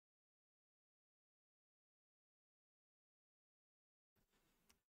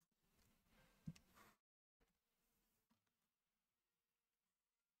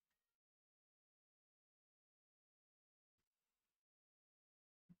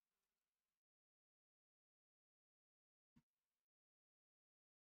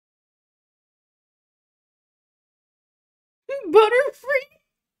 Butterfree?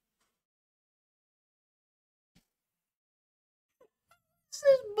 This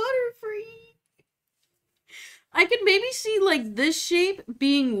is Butterfree. I could maybe see, like, this shape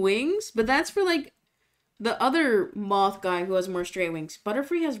being wings, but that's for, like, the other moth guy who has more straight wings.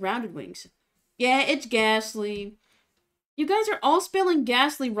 Butterfree has rounded wings. Yeah, it's Ghastly. You guys are all spelling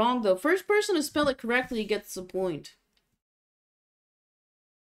Ghastly wrong, though. First person to spell it correctly gets the point.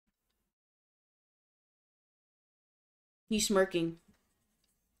 He's smirking.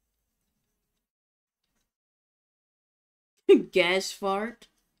 Gas fart?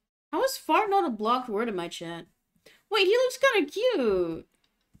 How is fart not a blocked word in my chat? Wait, he looks kind of cute.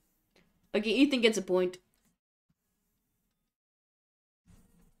 Okay, Ethan gets a point.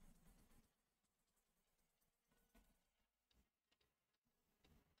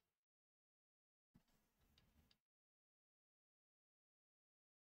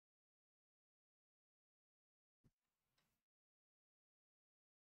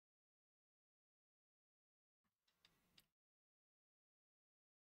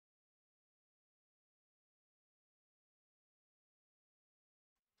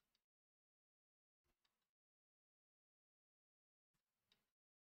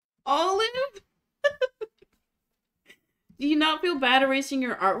 Olive? Do you not feel bad erasing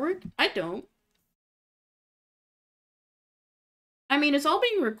your artwork? I don't. I mean, it's all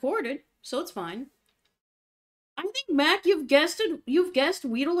being recorded, so it's fine. I think, Mac, you've guessed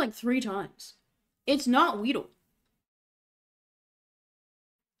Weedle like 3 times. It's not Weedle.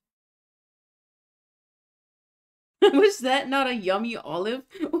 Was that not a yummy olive?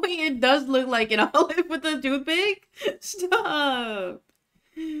 Wait, it does look like an olive with a toothpick? Stop!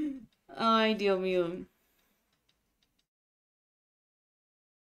 Ay, Dios mío.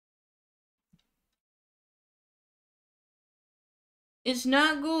 It's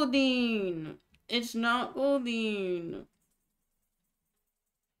not Goldeen. It's not Goldeen.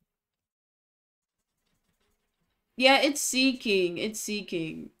 Yeah, it's Seeking. It's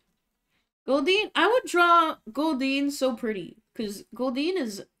Seeking. Goldeen, I would draw Goldeen so pretty. Because Goldeen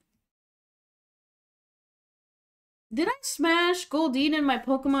is... Did I smash Goldeen in my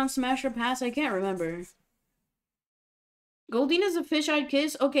Pokemon Smasher Pass? I can't remember. Goldeen is a fish-eyed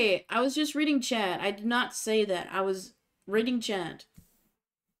kiss? Okay, I was just reading chat. I did not say that. I was Reading chat.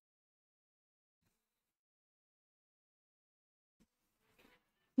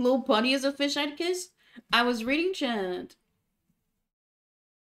 Little Putty is a fish I'd kiss? I was reading chat.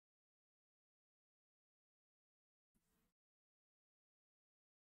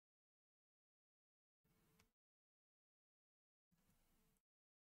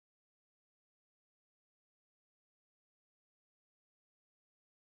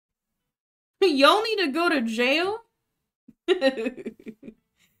 Y'all need to go to jail?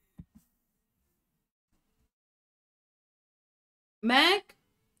 Mac?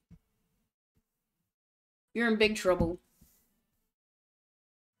 You're in big trouble.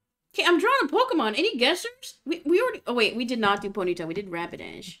 Okay, I'm drawing a Pokemon. Any guessers? We already... Oh, wait. We did not do Ponytail. We did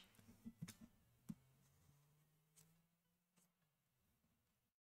Rapidash.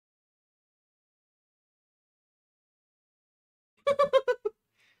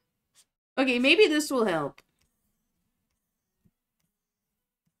 Okay, maybe this will help.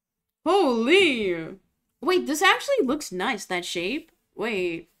 Holy! Wait, this actually looks nice, that shape.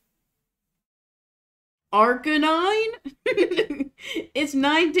 Wait. Arcanine? It's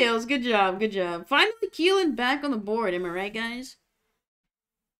Ninetales. Good job, good job. Finally Keelan back on the board, am I right, guys?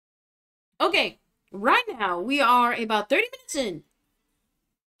 Okay, right now we are about 30 minutes in.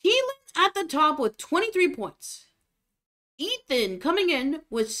 Keelan's at the top with 23 points. Ethan coming in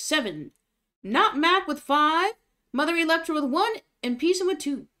with 7. Not Mac with 5. Mother Electra with 1. And Peace with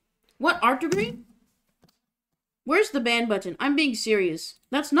 2. What art degree? Where's the ban button? I'm being serious.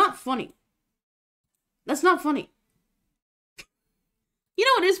 That's not funny. That's not funny. You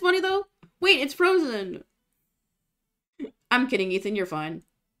know what is funny, though? Wait, it's frozen. I'm kidding, Ethan. You're fine.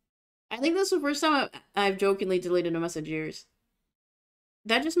 I think this is the first time I've jokingly deleted a message yours.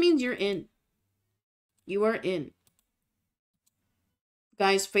 That just means you're in. You are in.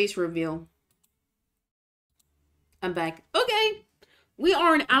 Guys, face reveal. I'm back. Okay. We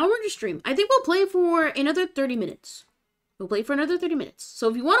are an hour into stream. I think we'll play for another 30 minutes. We'll play for another 30 minutes. So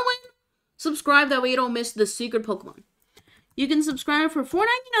if you want to win, subscribe. That way you don't miss the secret Pokemon. You can subscribe for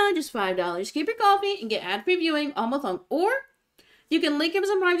 $4.99, just $5. Keep your coffee and get ad previewing all month long. Or you can link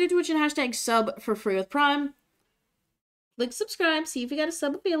Amazon Prime to Twitch and hashtag sub for free with Prime. Click subscribe. See if you got a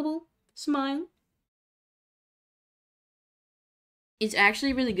sub available. Smile. It's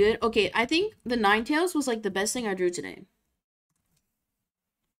actually really good. Okay, I think the Ninetales was like the best thing I drew today.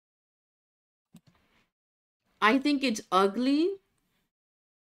 I think it's ugly.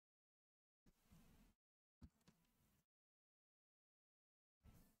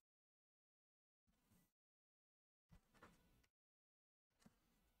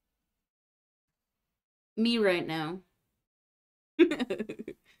 Me right now.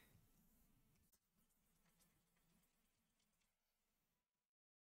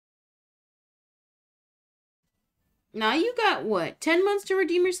 Now you got what? 10 months to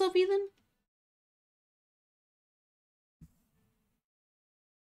redeem yourself, Ethan?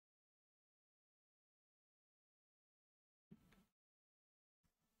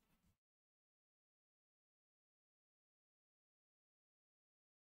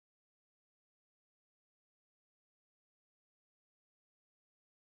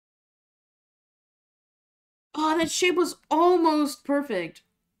 Oh, that shape was almost perfect.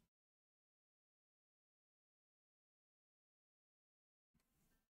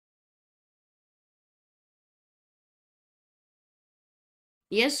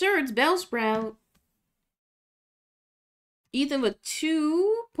 Yes, sir, it's Bellsprout. Ethan with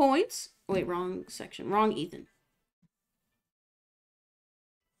 2 points. Wait, wrong section. Wrong Ethan.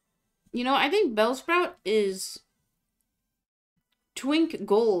 You know, I think Bellsprout is Twink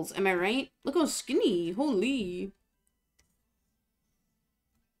Goals. Am I right? Look how skinny. Holy.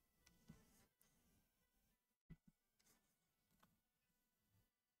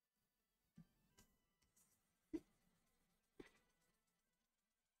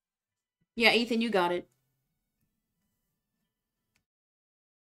 Yeah, Ethan, you got it.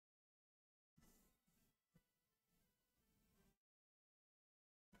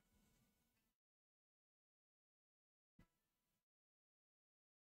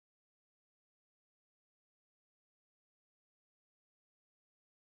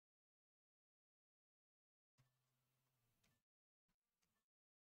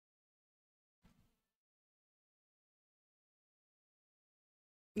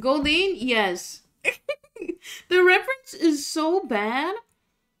 Goldeen? Yes. The reference is so bad.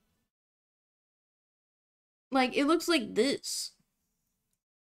 Like, it looks like this.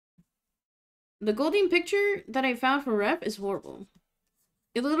 The Goldeen picture that I found for ref is horrible.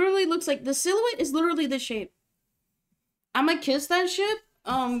 It literally looks like... The silhouette is literally this shape. I'm gonna kiss that ship.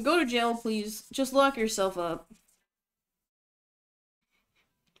 Go to jail, please. Just lock yourself up.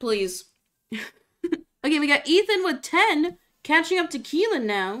 Please. Okay, we got Ethan with 10, catching up to Keelan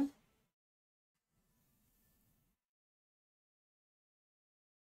now.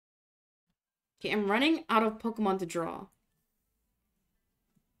 Okay, I'm running out of Pokemon to draw.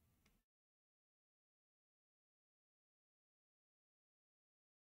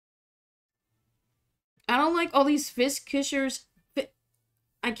 I don't like all these fist kissers.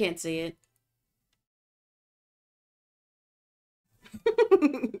 I can't say it.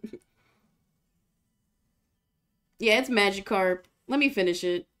 Yeah, it's Magikarp. Let me finish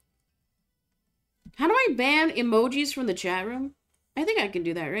it. How do I ban emojis from the chat room? I think I can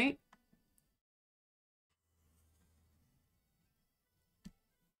do that, right?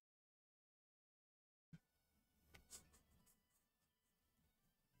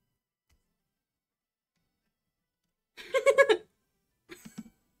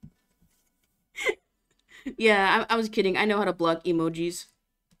 Yeah, I was kidding. I know how to block emojis.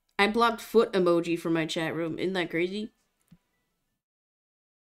 I blocked foot emoji from my chat room. Isn't that crazy?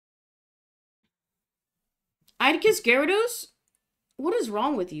 I'd kiss Gyarados? What is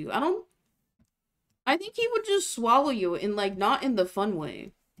wrong with you? I think he would just swallow you in, like, not in the fun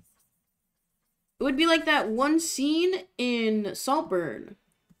way. It would be like that one scene in Saltburn.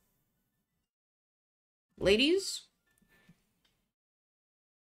 Ladies?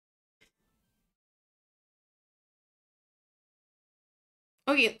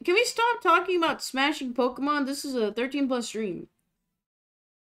 Okay, can we stop talking about smashing Pokemon? This is a 13 plus stream.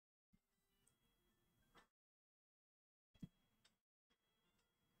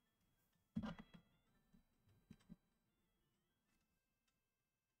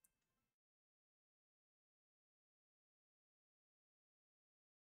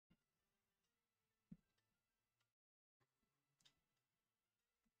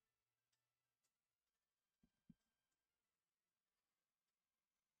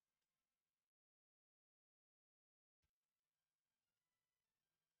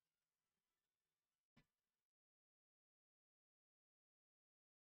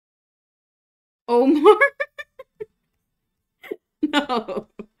 Omar? No.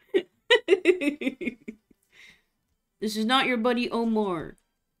 This is not your buddy Omar.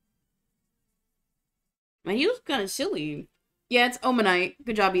 Man, he was kind of silly. Yeah, it's Omanite.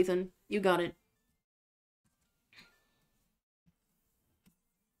 Good job, Ethan. You got it.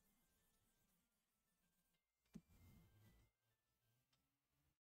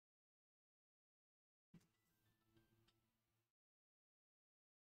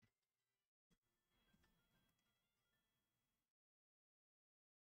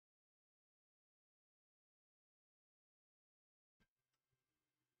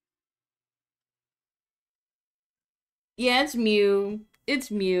 Yeah, it's Mew. It's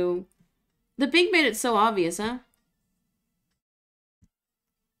Mew. The pink made it so obvious, huh?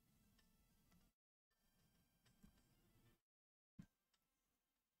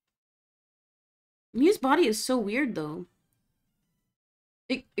 Mew's body is so weird, though.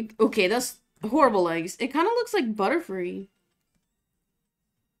 Okay, that's horrible legs. It kind of looks like Butterfree.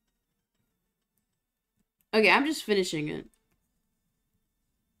 Okay, I'm just finishing it.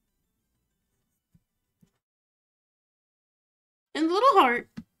 And the little heart.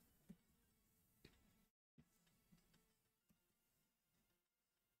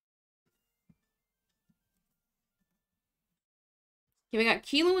 Okay, we got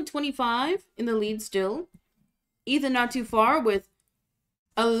Keelan with 25 in the lead still. Ethan not too far with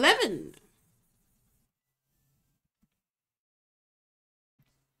 11.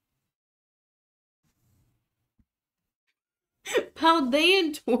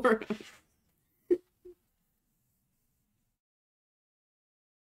 Paldean Toro.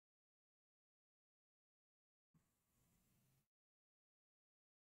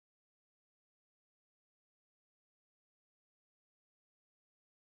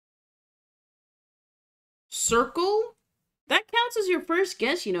 Circle? That counts as your first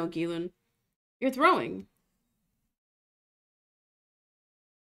guess, you know, Keelan. You're throwing.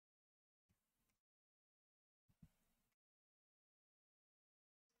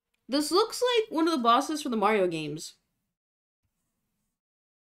 This looks like one of the bosses from the Mario games.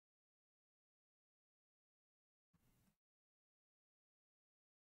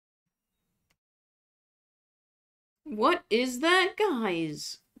 What is that,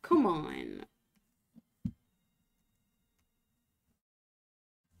 guys? Come on.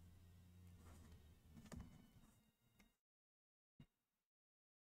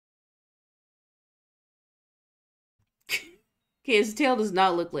 Okay, his tail does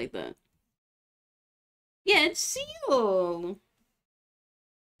not look like that. Yeah, it's Seal.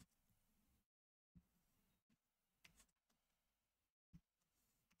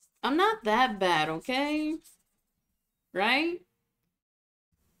 I'm not that bad, okay? Right?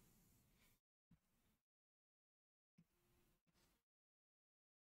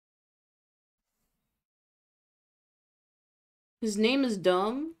 His name is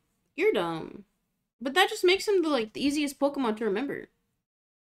dumb. You're dumb. But that just makes him the easiest Pokemon to remember.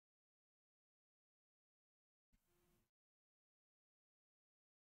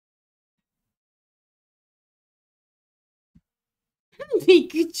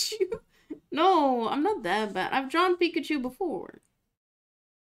 Pikachu. No, I'm not that bad. I've drawn Pikachu before.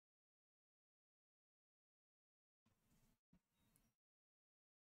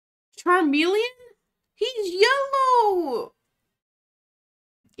 Charmeleon? He's yellow!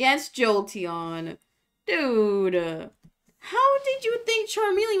 Yes, Jolteon. Dude. How did you think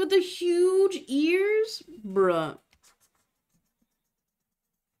Charmeleon with the huge ears? Bruh.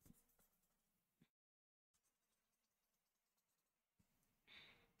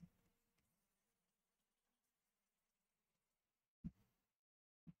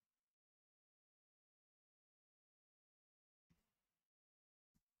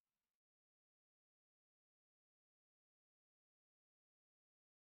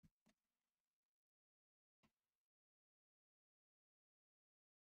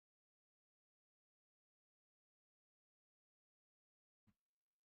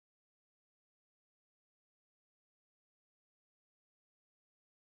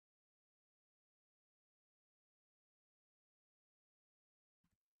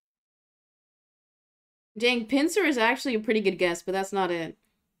 Dang, Pinsir is actually a pretty good guess, but that's not it.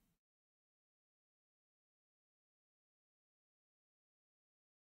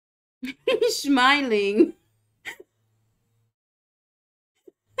 He's smiling.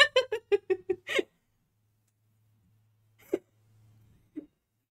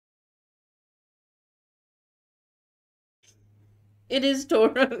 It is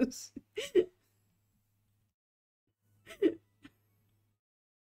Tauros.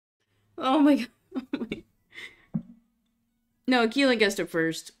 Oh my god. Oh my. No, Keelan guessed it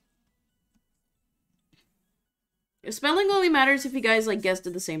first. Spelling only matters if you guys guessed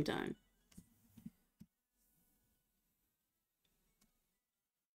at the same time.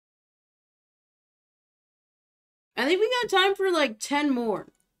 I think we got time for 10 more.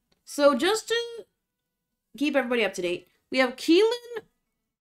 So just to keep everybody up to date, we have Keelan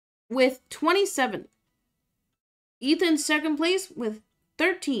with 27. Ethan second place with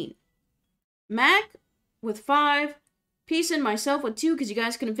 13. Mac with 5. Peace and myself with 2 because you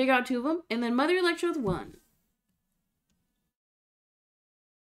guys couldn't figure out 2 of them. And then Mother Electra with 1.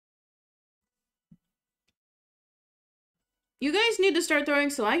 You guys need to start throwing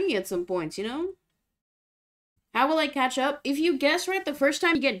so I can get some points, you know? How will I catch up? If you guess right the first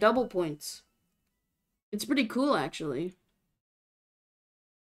time, you get double points. It's pretty cool, actually.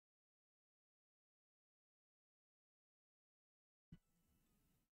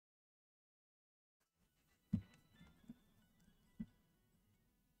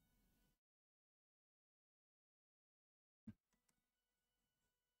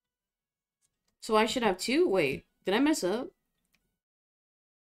 So I should have 2? Wait, did I mess up?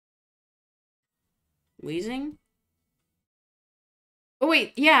 Wheezing? Oh,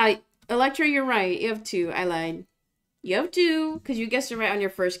 wait, yeah, Electra, you're right. You have 2. I lied. You have 2, because you guessed it right on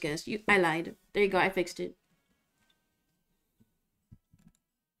your first guess. I lied. There you go, I fixed it.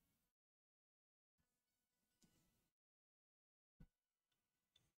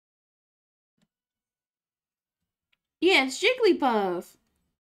 Yeah, it's Jigglypuff.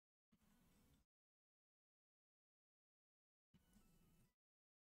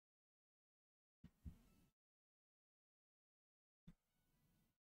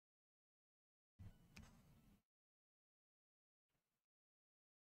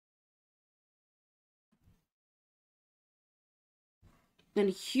 And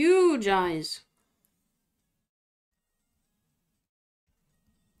huge eyes.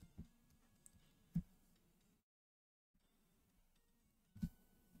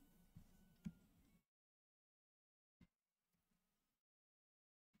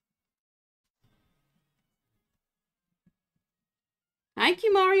 Hi,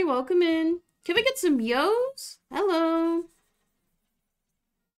 Kimari, welcome in. Can we get some yos? Hello.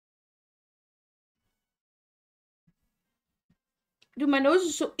 Dude, my nose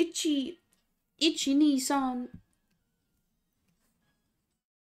is so itchy. Itchy Nissan.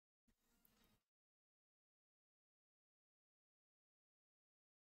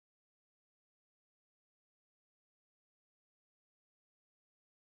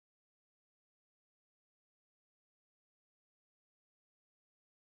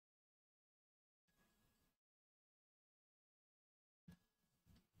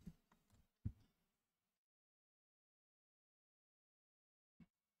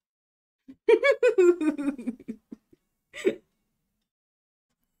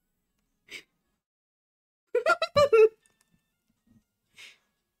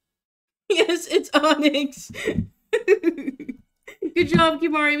 Yes, it's Onyx. Good job,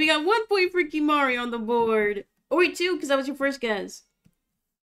 Kimari. We got 1 point for Kimari on the board. Oh, wait, 2, because that was your first guess.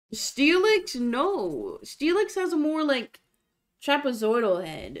 Steelix? No. Steelix has a more, like, trapezoidal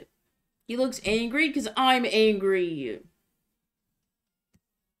head. He looks angry because I'm angry.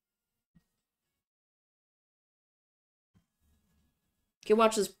 Okay,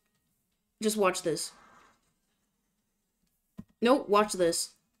 watch this. Just watch this. Nope, watch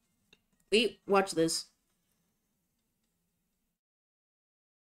this. Wait, watch this.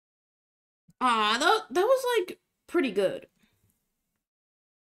 Ah, that was, like, pretty good.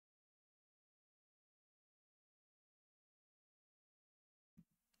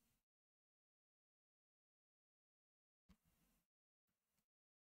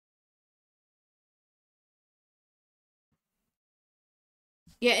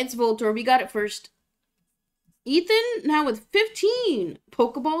 Yeah, it's Voltor. We got it first. Ethan, now with 15.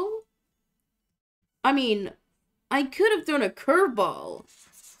 Pokeball? I mean, I could have thrown a curveball,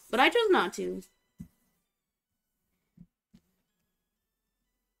 but I chose not to.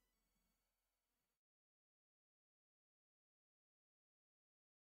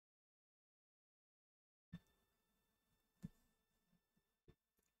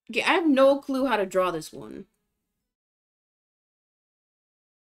 Okay, I have no clue how to draw this one.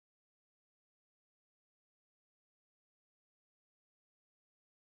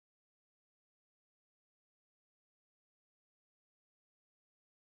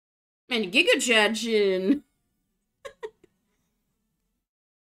 Man, Giga Chadchin.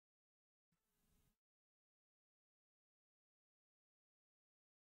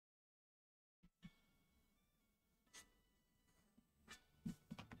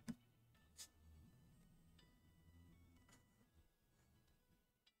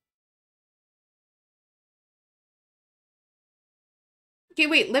 Okay,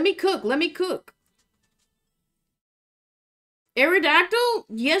 wait, let me cook. Let me cook. Aerodactyl?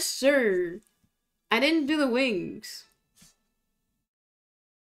 Yes, sir. I didn't do the wings.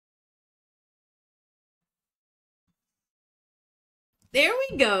 There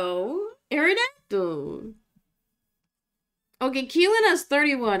we go. Aerodactyl. Okay, Keelan has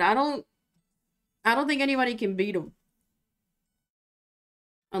 31. I don't think anybody can beat him.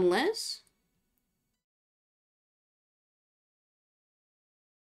 Unless?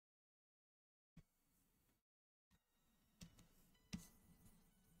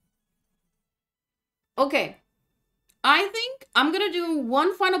 Okay. I think I'm gonna do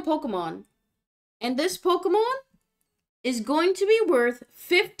one final Pokemon. And this Pokemon is going to be worth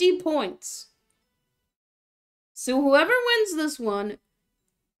 50 points. So whoever wins this one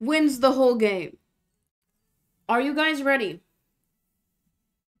wins the whole game. Are you guys ready?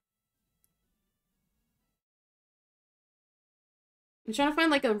 I'm trying to find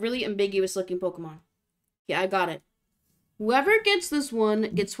like a really ambiguous looking Pokemon. Yeah, I got it. Whoever gets this one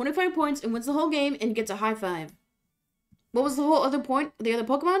gets 25 points and wins the whole game and gets a high five. What was the whole other point? The other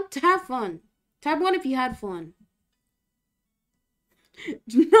Pokemon? To have fun. Tab 1 if you had fun.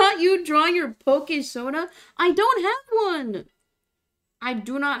 Not you drawing your Poke Soda? I don't have one. I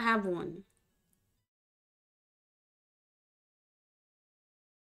do not have one.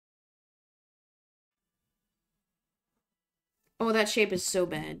 Oh, that shape is so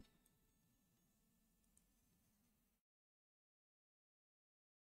bad.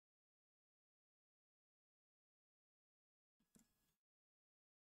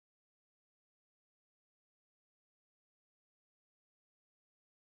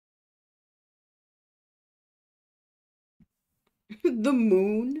 The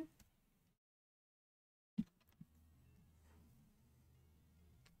moon?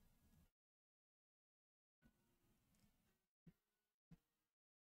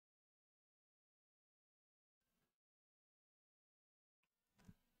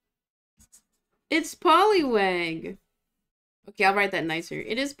 It's Poliwag. Okay, I'll write that nicer.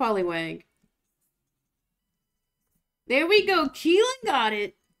 It is Poliwag. There we go. Keelan got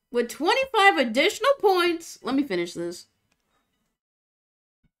it with 25 additional points. Let me finish this.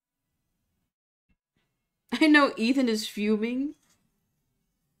 I know Ethan is fuming.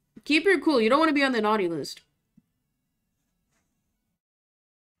 Keep your cool. You don't want to be on the naughty list.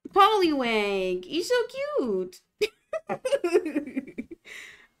 Poliwag. He's so cute.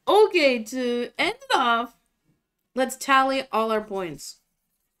 Okay, to end it off, let's tally all our points.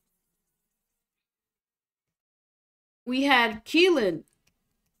 We had Keelan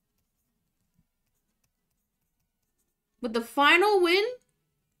with the final win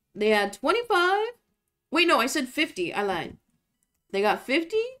They had 25. Wait, no, I said 50. I lied. They got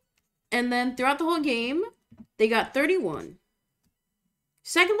 50, and then throughout the whole game, they got 31.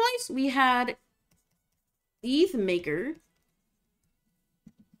 Second place, we had ETH Maker.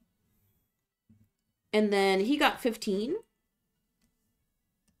 And then he got 15.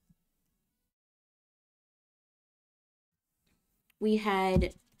 We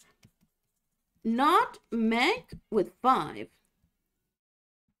had Not Meg with 5.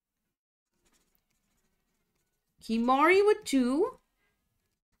 Himari with 2.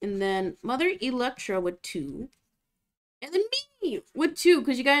 And then Mother Electra with 2. And then me with 2,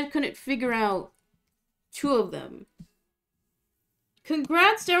 because you guys couldn't figure out 2 of them.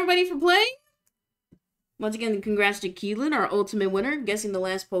 Congrats to everybody for playing. Once again, congrats to Keelan, our ultimate winner, guessing the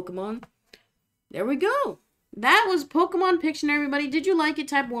last Pokemon. There we go. That was Pokemon Pictionary, everybody. Did you like it?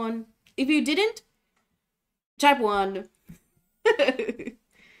 Type 1. If you didn't, type 1.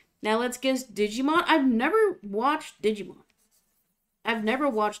 Now let's guess Digimon. I've never watched Digimon.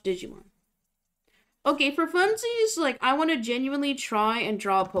 Okay, for funsies, like, I want to genuinely try and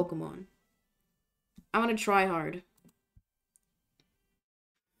draw a Pokemon. I want to try hard.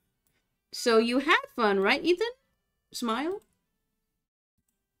 So you had fun, right, Ethan? Smile.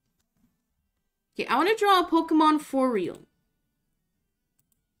 Okay, I want to draw a Pokemon for real.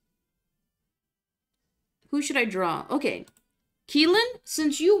 Who should I draw? Okay. Keelan,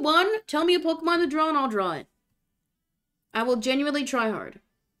 since you won, tell me a Pokemon to draw and I'll draw it. I will genuinely try hard.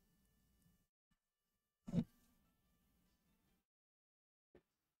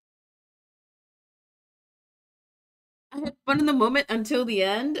 I had fun in the moment until the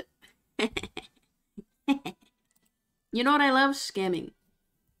end. You know what I love? Scamming.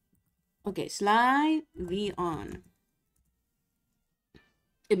 Okay, slide V on.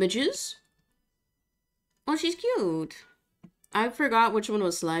 Images? Oh, she's cute. I forgot which one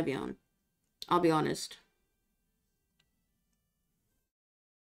was Slavion. I'll be honest.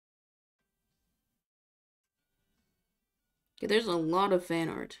 Okay, there's a lot of fan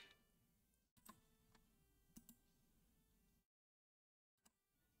art.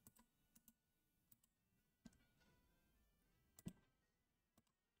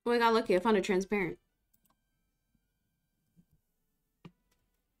 Oh, I got lucky. I found a transparent.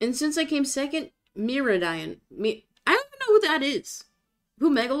 And since I came second, Miradian. I don't even know who that is. Who,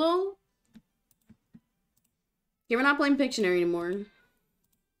 Megalol? Okay, we're not playing Pictionary anymore.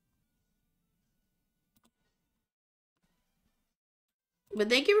 But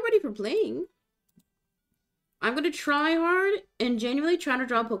thank you everybody for playing. I'm gonna try hard and genuinely try to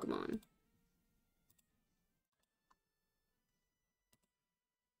draw Pokemon.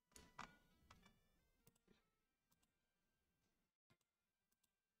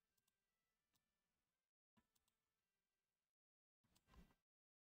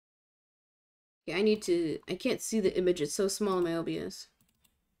 Okay, I can't see the image. It's so small in my OBS.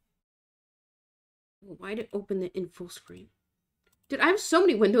 Why did it open it in full screen? Dude, I have so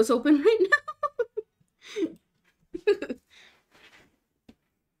many windows open right now.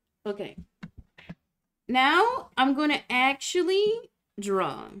 Okay. Now, I'm going to actually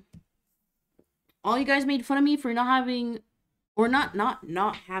draw. All you guys made fun of me for not having, or not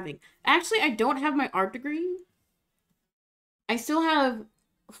having. Actually, I don't have my art degree. I still have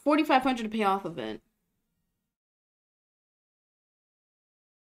 $4,500 to pay off of it.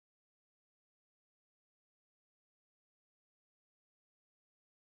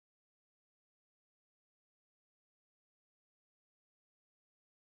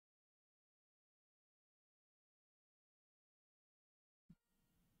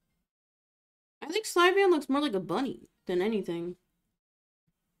 I think Slivian looks more like a bunny than anything.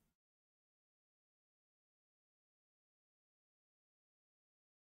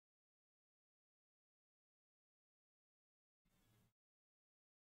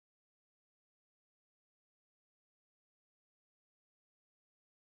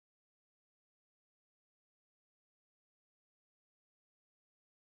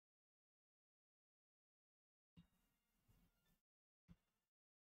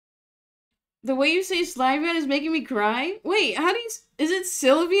 The way you say Slivian is making me cry. Wait, how do you... Is it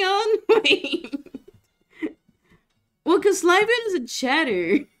Sylveon? Wait. Well, because Slivian is a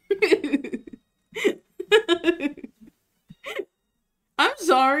chatter. I'm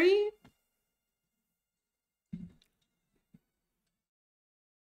sorry.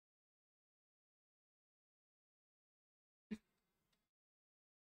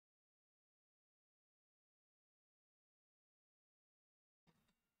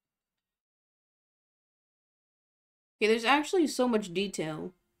 Okay, there's actually so much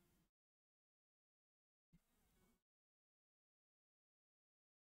detail.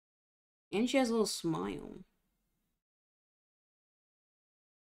 And she has a little smile.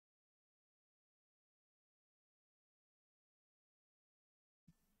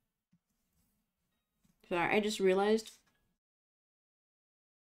 Sorry, I just realized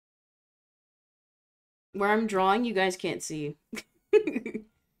where I'm drawing, you guys can't see.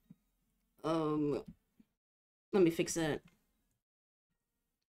 um, let me fix that.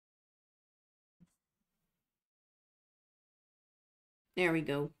 There we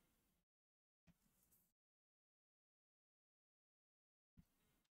go.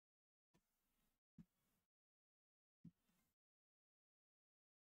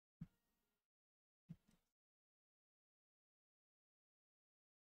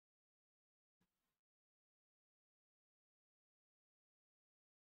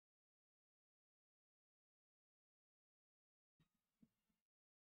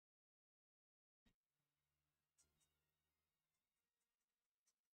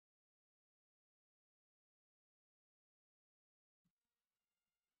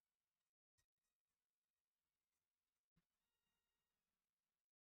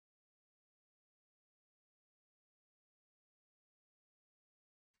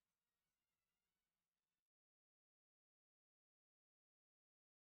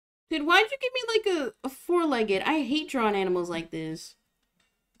 Dude, why'd you give me like a four-legged? I hate drawing animals like this.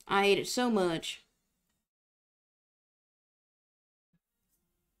 I hate it so much.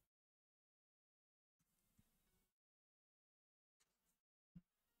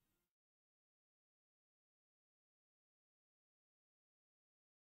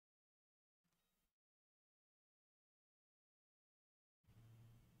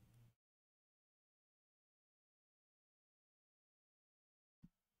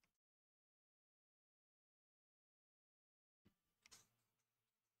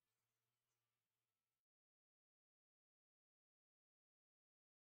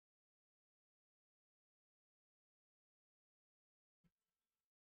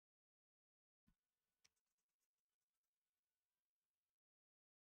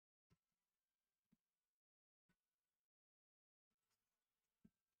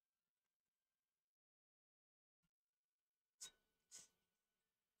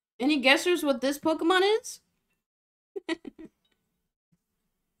 Any guessers what this Pokemon is?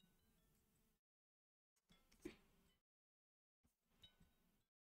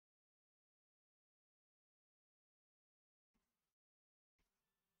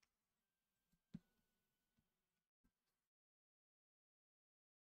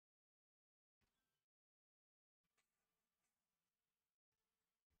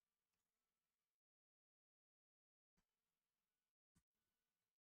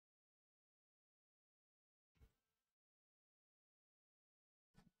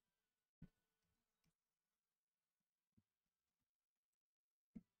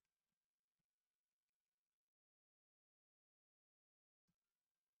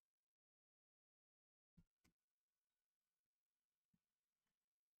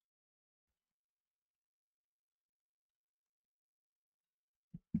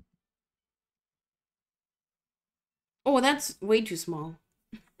 Oh, that's way too small.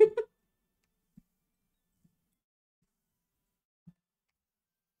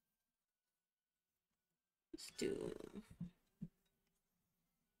 Let's do.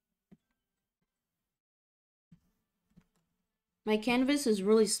 My canvas is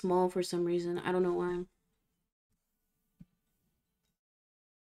really small for some reason. I don't know why.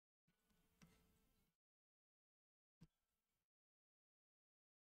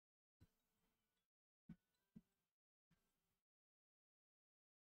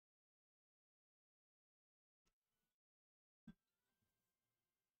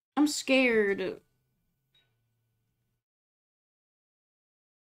 I'm scared.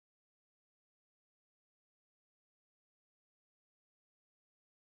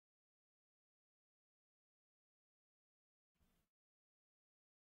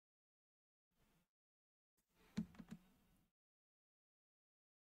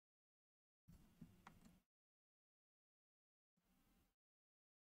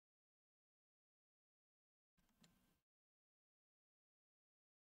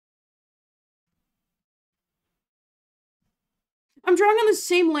 I'm drawing on the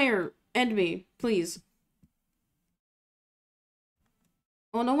same layer. End me, please.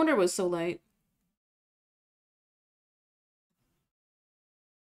 Oh, no wonder it was so light.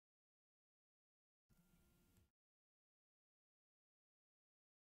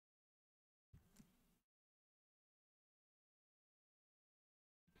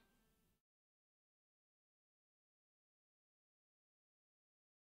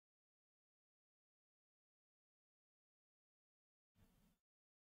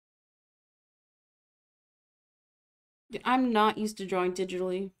 I'm not used to drawing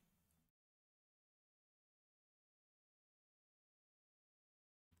digitally.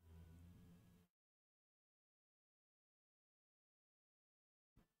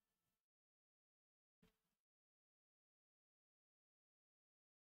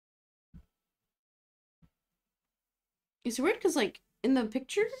 It's weird because, like, in the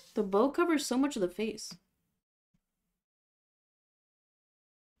picture, the bow covers so much of the face.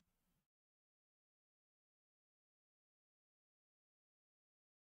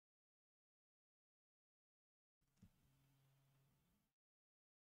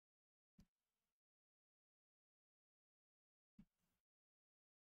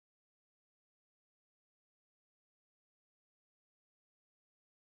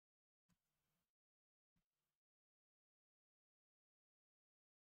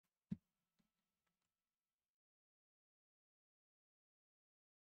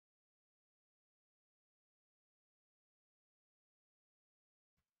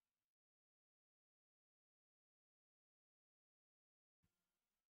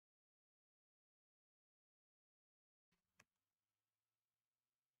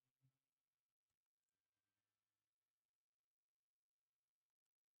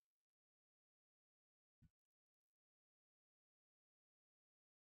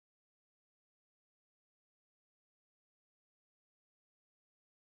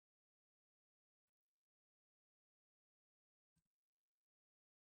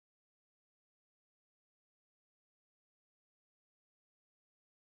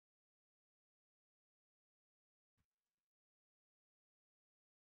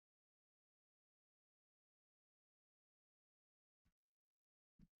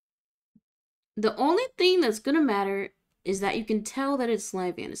 The only thing that's gonna matter is that you can tell that it's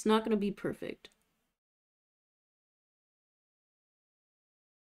Slivian. It's not gonna be perfect.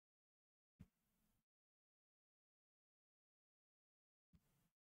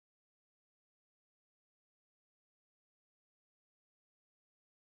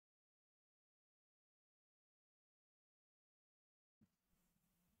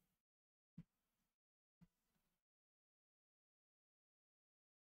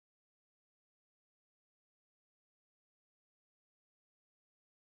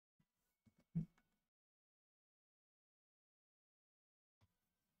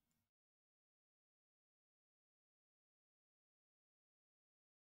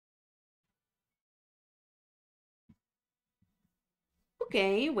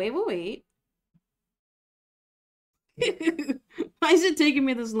 Okay, wait. Why is it taking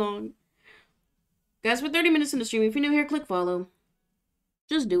me this long? Guys, we're 30 minutes in the stream. If you're new here, click follow.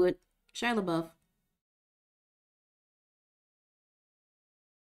 Just do it. Shia LaBeouf.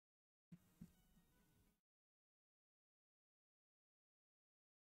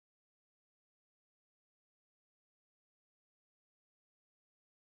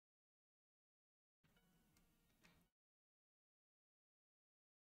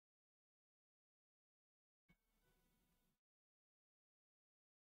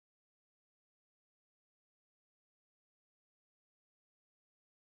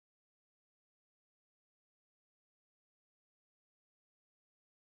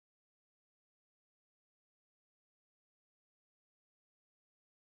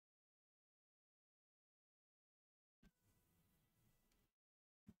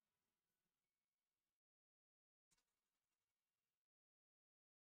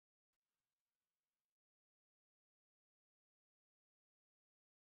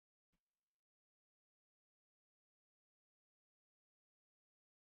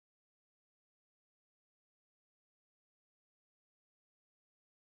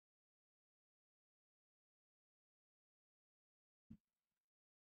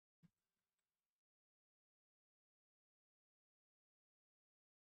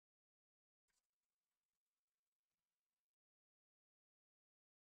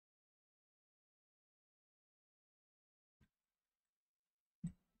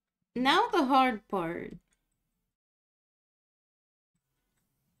 Now the hard part.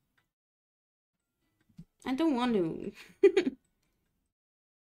 I don't want to.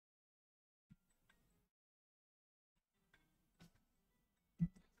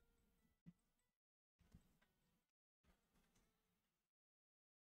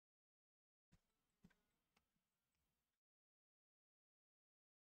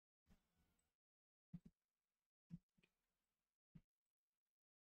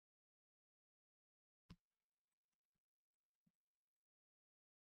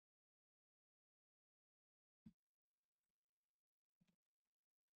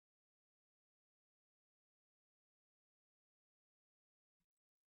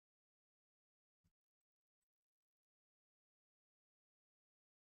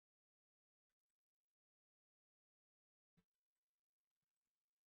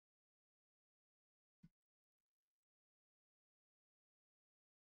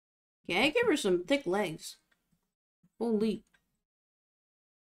 Yeah, I give her some thick legs. Holy.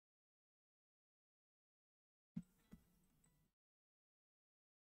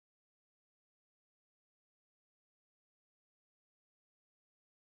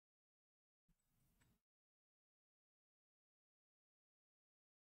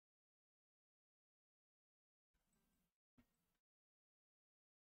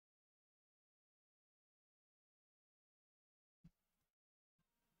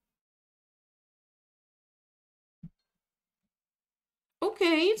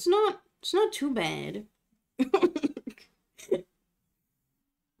 Okay, it's not too bad.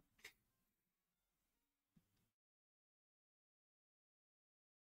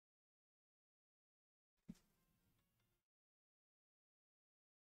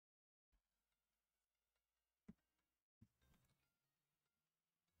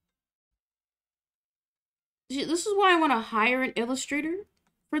 See, this is why I want to hire an illustrator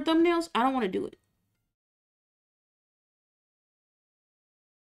for thumbnails. I don't want to do it.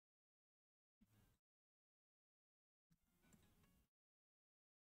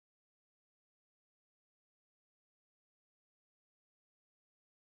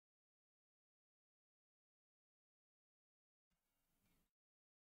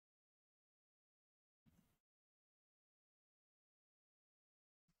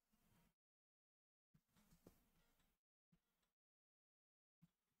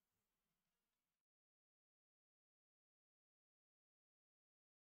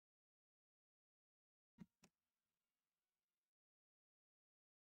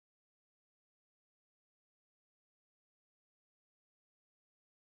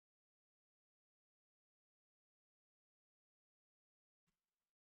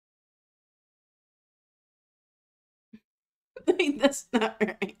 That's not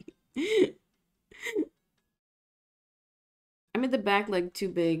right. I made the back leg too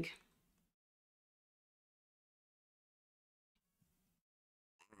big.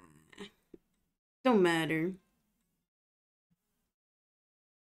 Don't matter.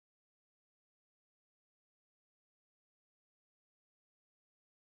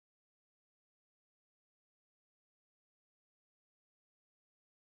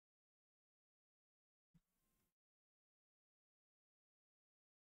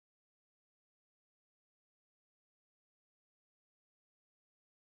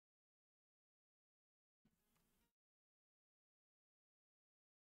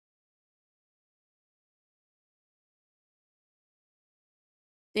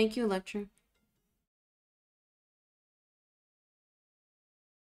 Thank you, Electra.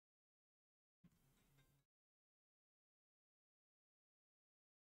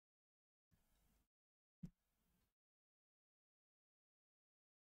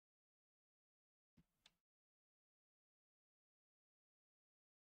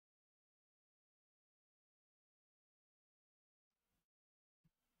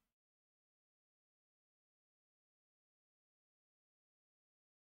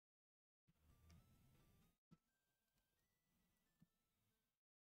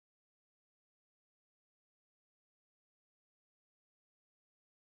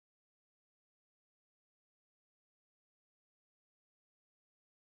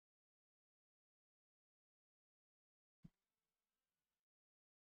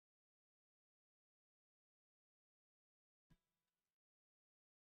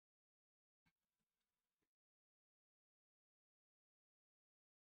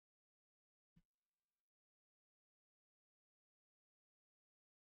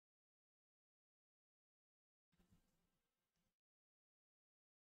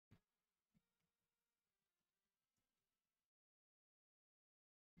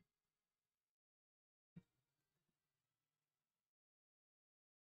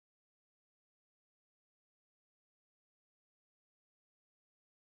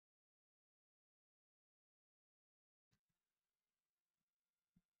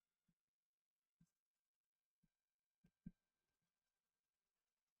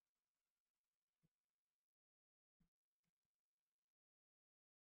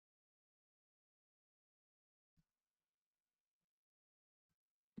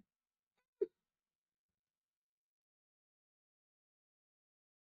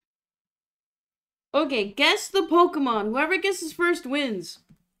 Okay, guess the Pokemon. Whoever guesses first wins.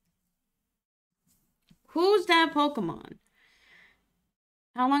 Who's that Pokemon?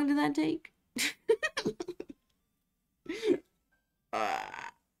 How long did that take?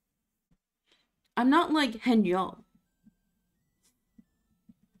 I'm not like Henyo.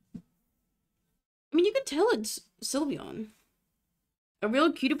 I mean, you can tell it's Sylveon. A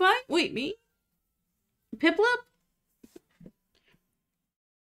real cutie pie? Wait, me? Piplup?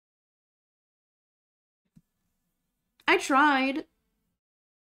 tried.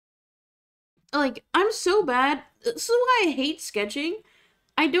 Like, I'm so bad. This is why I hate sketching.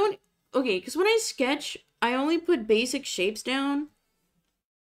 I don't... Okay, because when I sketch, I only put basic shapes down.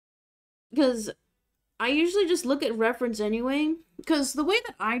 Because I usually just look at reference anyway. Because the way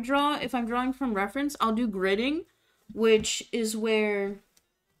that I draw, if I'm drawing from reference, I'll do gridding, which is where...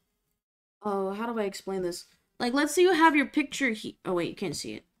 Oh, how do I explain this? Like, let's say you have your picture here. Oh, wait, you can't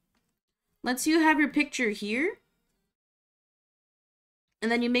see it. Let's say you have your picture here. And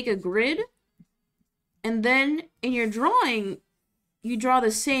then you make a grid. And then in your drawing, you draw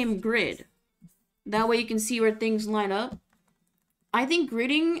the same grid. That way you can see where things line up. I think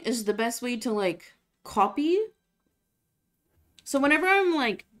gridding is the best way to, like, copy. So whenever I'm,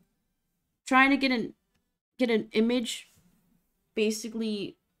 like, trying to get an image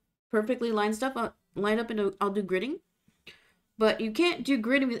basically perfectly lined up and I'll do gridding. But you can't do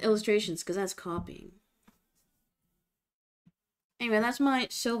gridding with illustrations because that's copying. Anyway, that's my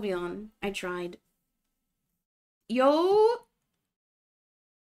Sylveon. I tried. Yo!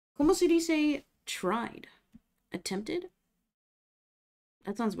 Como se dice tried? Attempted?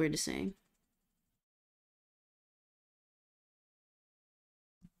 That sounds weird to say.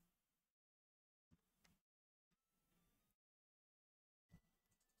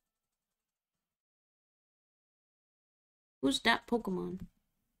 Who's that Pokemon?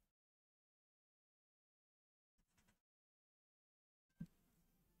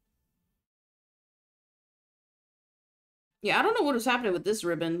 Yeah, I don't know what is happening with this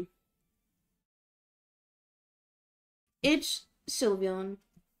ribbon. It's Sylveon.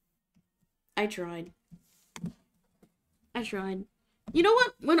 I tried. You know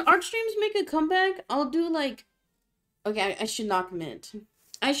what? When art streams make a comeback, I'll do like... Okay, I should not commit.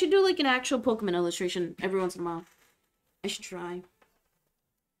 I should do like an actual Pokemon illustration every once in a while. I should try.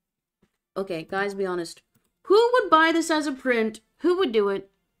 Okay, guys, be honest. Who would buy this as a print? Who would do it?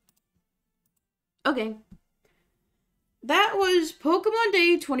 Okay. That was Pokemon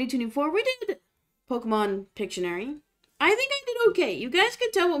Day 2024. We did Pokemon Pictionary. I think I did okay. You guys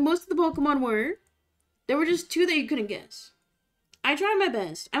could tell what most of the Pokemon were. There were just two that you couldn't guess. I tried my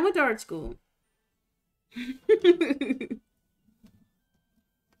best. I went to art school.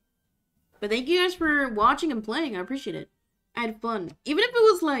 But thank you guys for watching and playing. I appreciate it. I had fun. Even if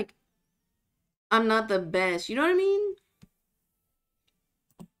it was like, I'm not the best. You know what I mean?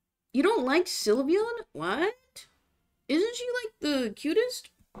 You don't like Sylveon? What? Isn't she like the cutest?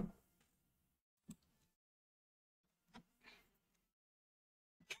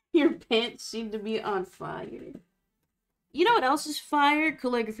 Your pants seem to be on fire. You know what else is fire?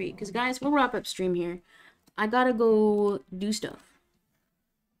 Calligraphy. Because guys, we'll wrap up stream here. I gotta go do stuff.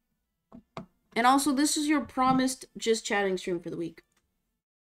 And also, this is your promised just chatting stream for the week.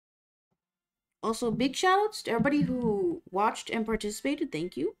 Also, big shoutouts to everybody who watched and participated.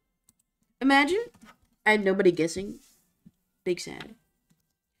 Thank you. Imagine I had nobody guessing. Big sad.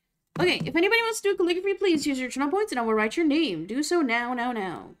 Okay, if anybody wants to do calligraphy, please use your channel points and I will write your name. Do so now.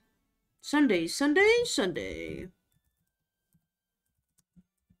 Sunday.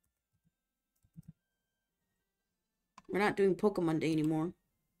 We're not doing Pokemon Day anymore.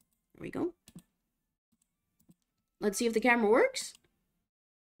 There we go. Let's see if the camera works.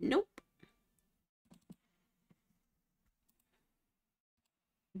 Nope.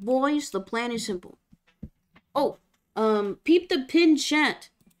 Boys, the plan is simple. Oh, peep the pin chat.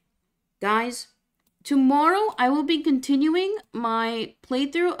 Guys, tomorrow I will be continuing my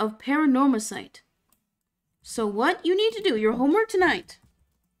playthrough of Paranormacite. So what you need to do, your homework tonight.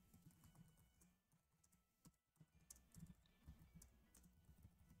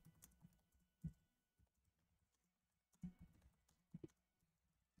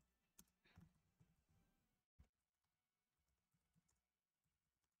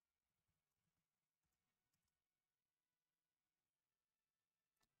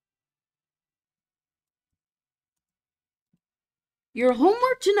 Your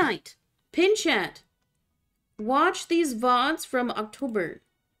homework tonight. Pin chat. Watch these VODs from October.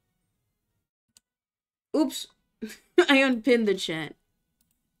 Oops. I unpinned the chat.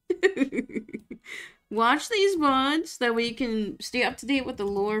 Watch these VODs. That way you can stay up to date with the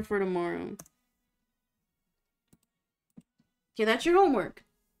lore for tomorrow. Okay, that's your homework.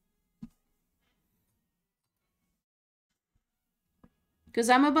 Because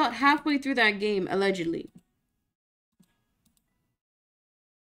I'm about halfway through that game, allegedly.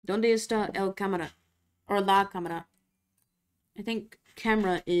 ¿Dónde está el cámara? Or la cámara. I think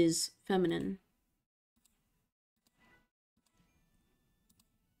camera is feminine.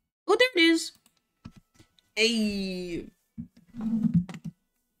 Oh, there it is. Hey.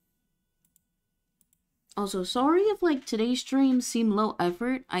 Also, sorry if like today's streams seem low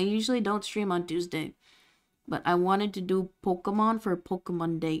effort. I usually don't stream on Tuesday. But I wanted to do Pokemon for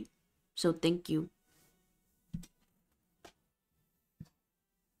Pokemon Day. So thank you.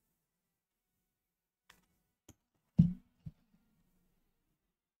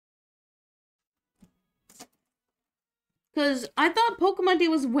 Because I thought Pokemon Day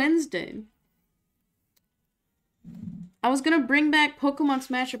was Wednesday. I was going to bring back Pokemon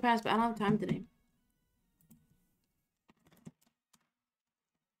Smash or Pass, but I don't have time today.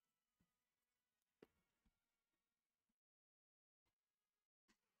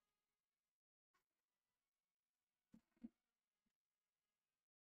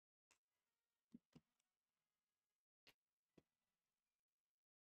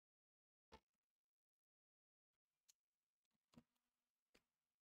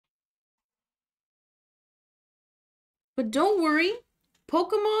 But don't worry,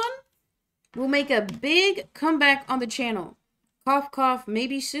 Pokemon will make a big comeback on the channel. Cough, cough,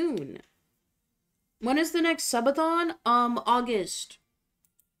 maybe soon. When is the next subathon? August.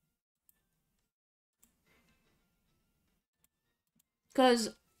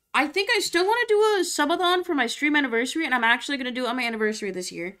 Because I think I still want to do a subathon for my stream anniversary, and I'm actually going to do it on my anniversary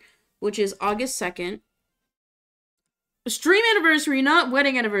this year, which is August 2nd. Stream anniversary, not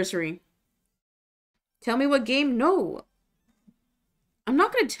wedding anniversary. Tell me what game? No. I'm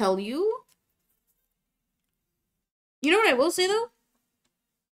not going to tell you. You know what I will say, though?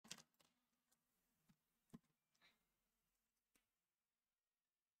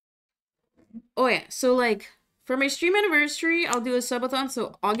 Oh, yeah. So, like, for my stream anniversary, I'll do a subathon,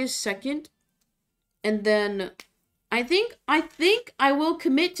 so August 2nd. And then I think I will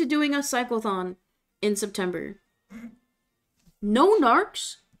commit to doing a cyclothon in September. No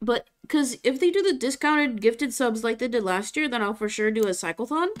narcs, but because if they do the discounted gifted subs like they did last year, then I'll for sure do a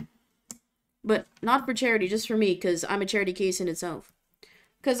cyclothon. But not for charity, just for me, because I'm a charity case in itself.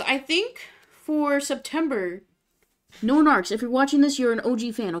 Because I think for September, no narcs. If you're watching this, you're an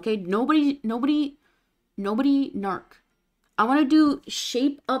OG fan, okay? Nobody narc. I want to do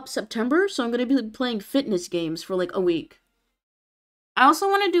Shape Up September, so I'm going to be playing fitness games for like a week. I also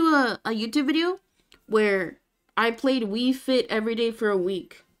want to do a YouTube video where I played Wii Fit every day for a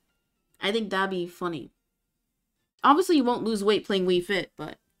week. I think that'd be funny. Obviously, you won't lose weight playing Wii Fit,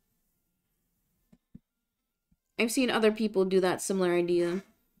 but I've seen other people do that similar idea.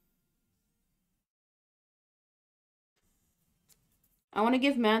 I want to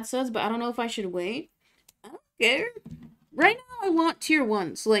give mad subs, but I don't know if I should wait. I don't care. Right now, I want tier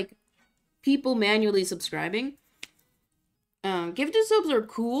 1s, like people manually subscribing. Gifted subs are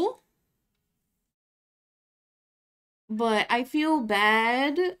cool, but I feel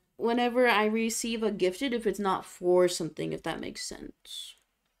bad whenever I receive a gifted if it's not for something, if that makes sense.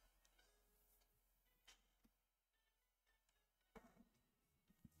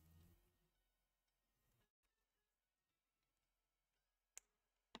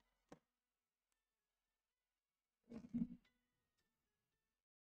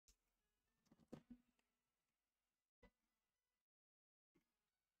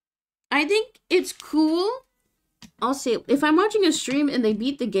 I think it's cool. I'll say, if I'm watching a stream and they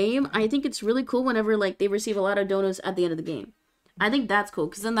beat the game, I think it's really cool whenever, like, they receive a lot of donuts at the end of the game. I think that's cool,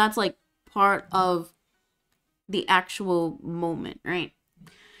 because then that's, like, part of the actual moment, right?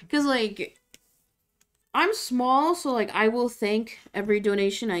 Because, like, I'm small, so, like, I will thank every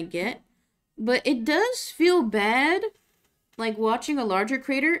donation I get. But it does feel bad, like, watching a larger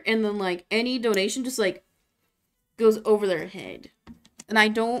creator, and then, like, any donation just, like, goes over their head. And I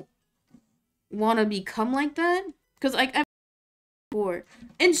don't want to become like that. Because, like, I've before.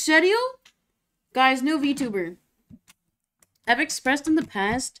 In serio? Guys, new VTuber. I've expressed in the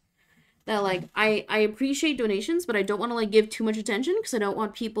past that, like, I appreciate donations, but I don't want to, like, give too much attention because I don't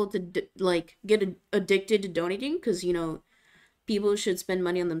want people to, like, get addicted to donating because, you know, people should spend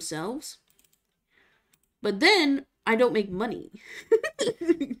money on themselves. But then, I don't make money.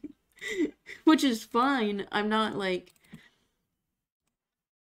 Which is fine. I'm not, like...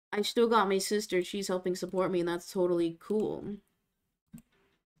 I still got my sister. She's helping support me, and that's totally cool.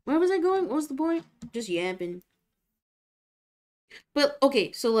 Where was I going? What was the point? Just yapping. But,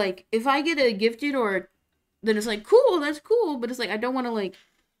 okay, so, like, if I get a gifted or... Then it's like, cool, that's cool. But it's like, I don't want to, like,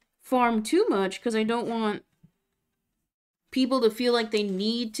 farm too much, because I don't want people to feel like they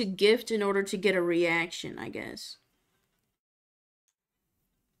need to gift in order to get a reaction, I guess.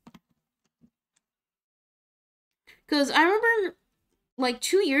 Because I remember... like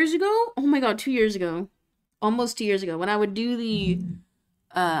 2 years ago, oh my god, 2 years ago, almost 2 years ago, when I would do the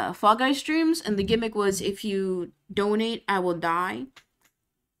Fall Guys streams, and the gimmick was, if you donate, I will die.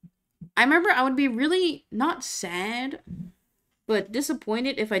 I remember I would be really not sad, but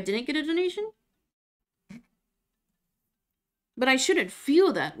disappointed if I didn't get a donation. But I shouldn't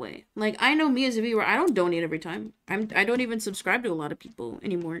feel that way. Like, I know me as a viewer, I don't donate every time. I don't even subscribe to a lot of people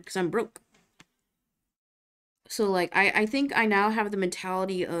anymore because I'm broke. So, like, I think I now have the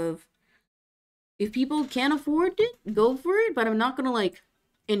mentality of, if people can't afford it, go for it, but I'm not gonna, like,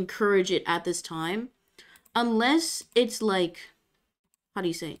 encourage it at this time. Unless it's, like, how do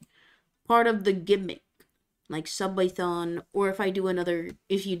you say? Part of the gimmick. Like, Subway-thon, or if I do another,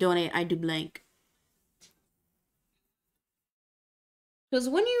 if you donate, I do blank. Because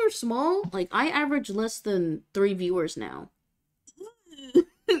when you're small, like, I average less than 3 viewers now.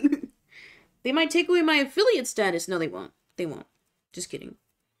 They might take away my affiliate status. No, they won't. They won't. Just kidding.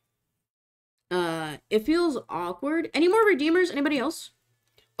 It feels awkward. Any more redeemers? Anybody else?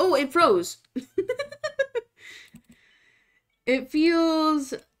 Oh, it froze. It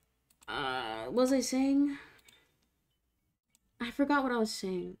feels... what was I saying? I forgot what I was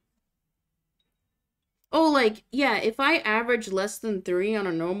saying. Oh, like, yeah, if I average less than 3 on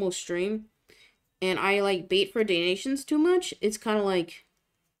a normal stream, and I, like, bait for donations too much, it's kind of, like,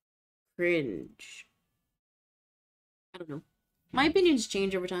 cringe. I don't know. My opinions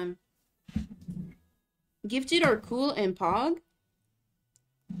change over time. Gifted are cool and pog,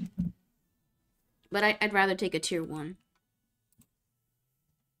 but I'd rather take a tier 1.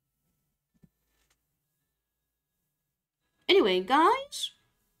 Anyway, guys,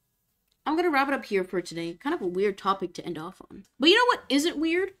 I'm gonna wrap it up here for today. Kind of a weird topic to end off on. But you know what isn't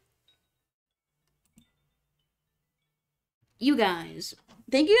weird? You guys.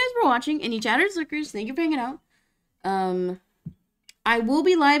 Thank you guys for watching. Any chatters, lurkers, thank you for hanging out. I will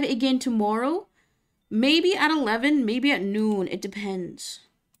be live again tomorrow. Maybe at 11, maybe at noon. It depends.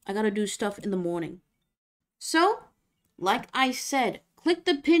 I gotta do stuff in the morning. So, like I said, click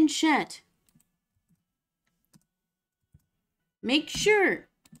the pinned chat. Make sure,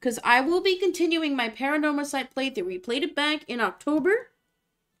 because I will be continuing my Paranormal Site playthrough. We played it back in October.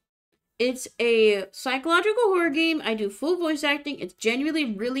 It's a psychological horror game. I do full voice acting. It's genuinely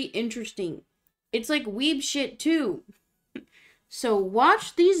really interesting. It's like weeb shit too. So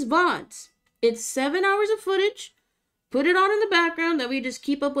watch these VODs. It's 7 hours of footage. Put it on in the background that we just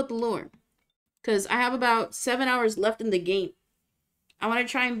keep up with the lore. Because I have about 7 hours left in the game. I want to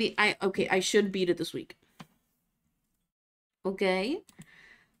try and beat... Okay, I should beat it this week. Okay.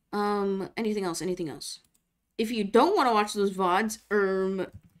 Anything else? Anything else? If you don't want to watch those VODs,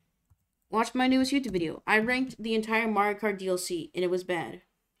 watch my newest YouTube video. I ranked the entire Mario Kart DLC, and it was bad.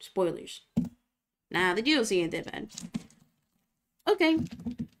 Spoilers. Nah, the DLC ain't that bad. Okay.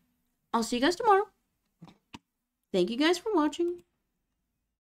 I'll see you guys tomorrow. Thank you guys for watching.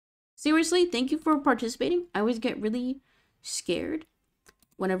 Seriously, thank you for participating. I always get really scared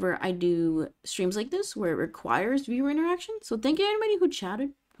whenever I do streams like this where it requires viewer interaction. So thank you everybody who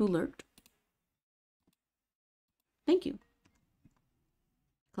chatted, who lurked. Thank you.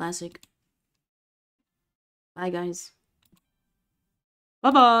 Classic. Bye, guys.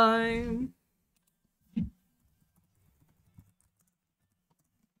 Bye-bye.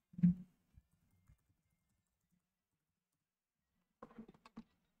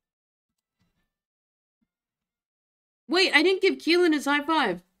 Wait, I didn't give Keelan his high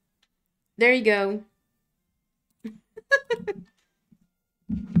five. There you go.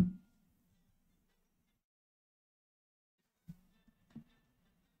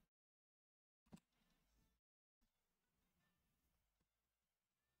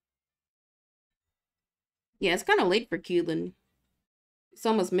 Yeah, it's kind of late for Keelan. It's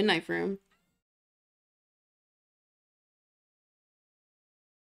almost midnight for him.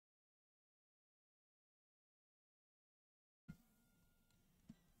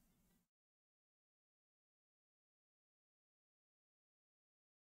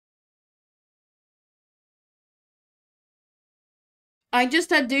 I just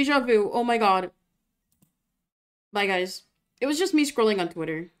had deja vu. Oh my god. Bye, guys. It was just me scrolling on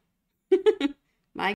Twitter.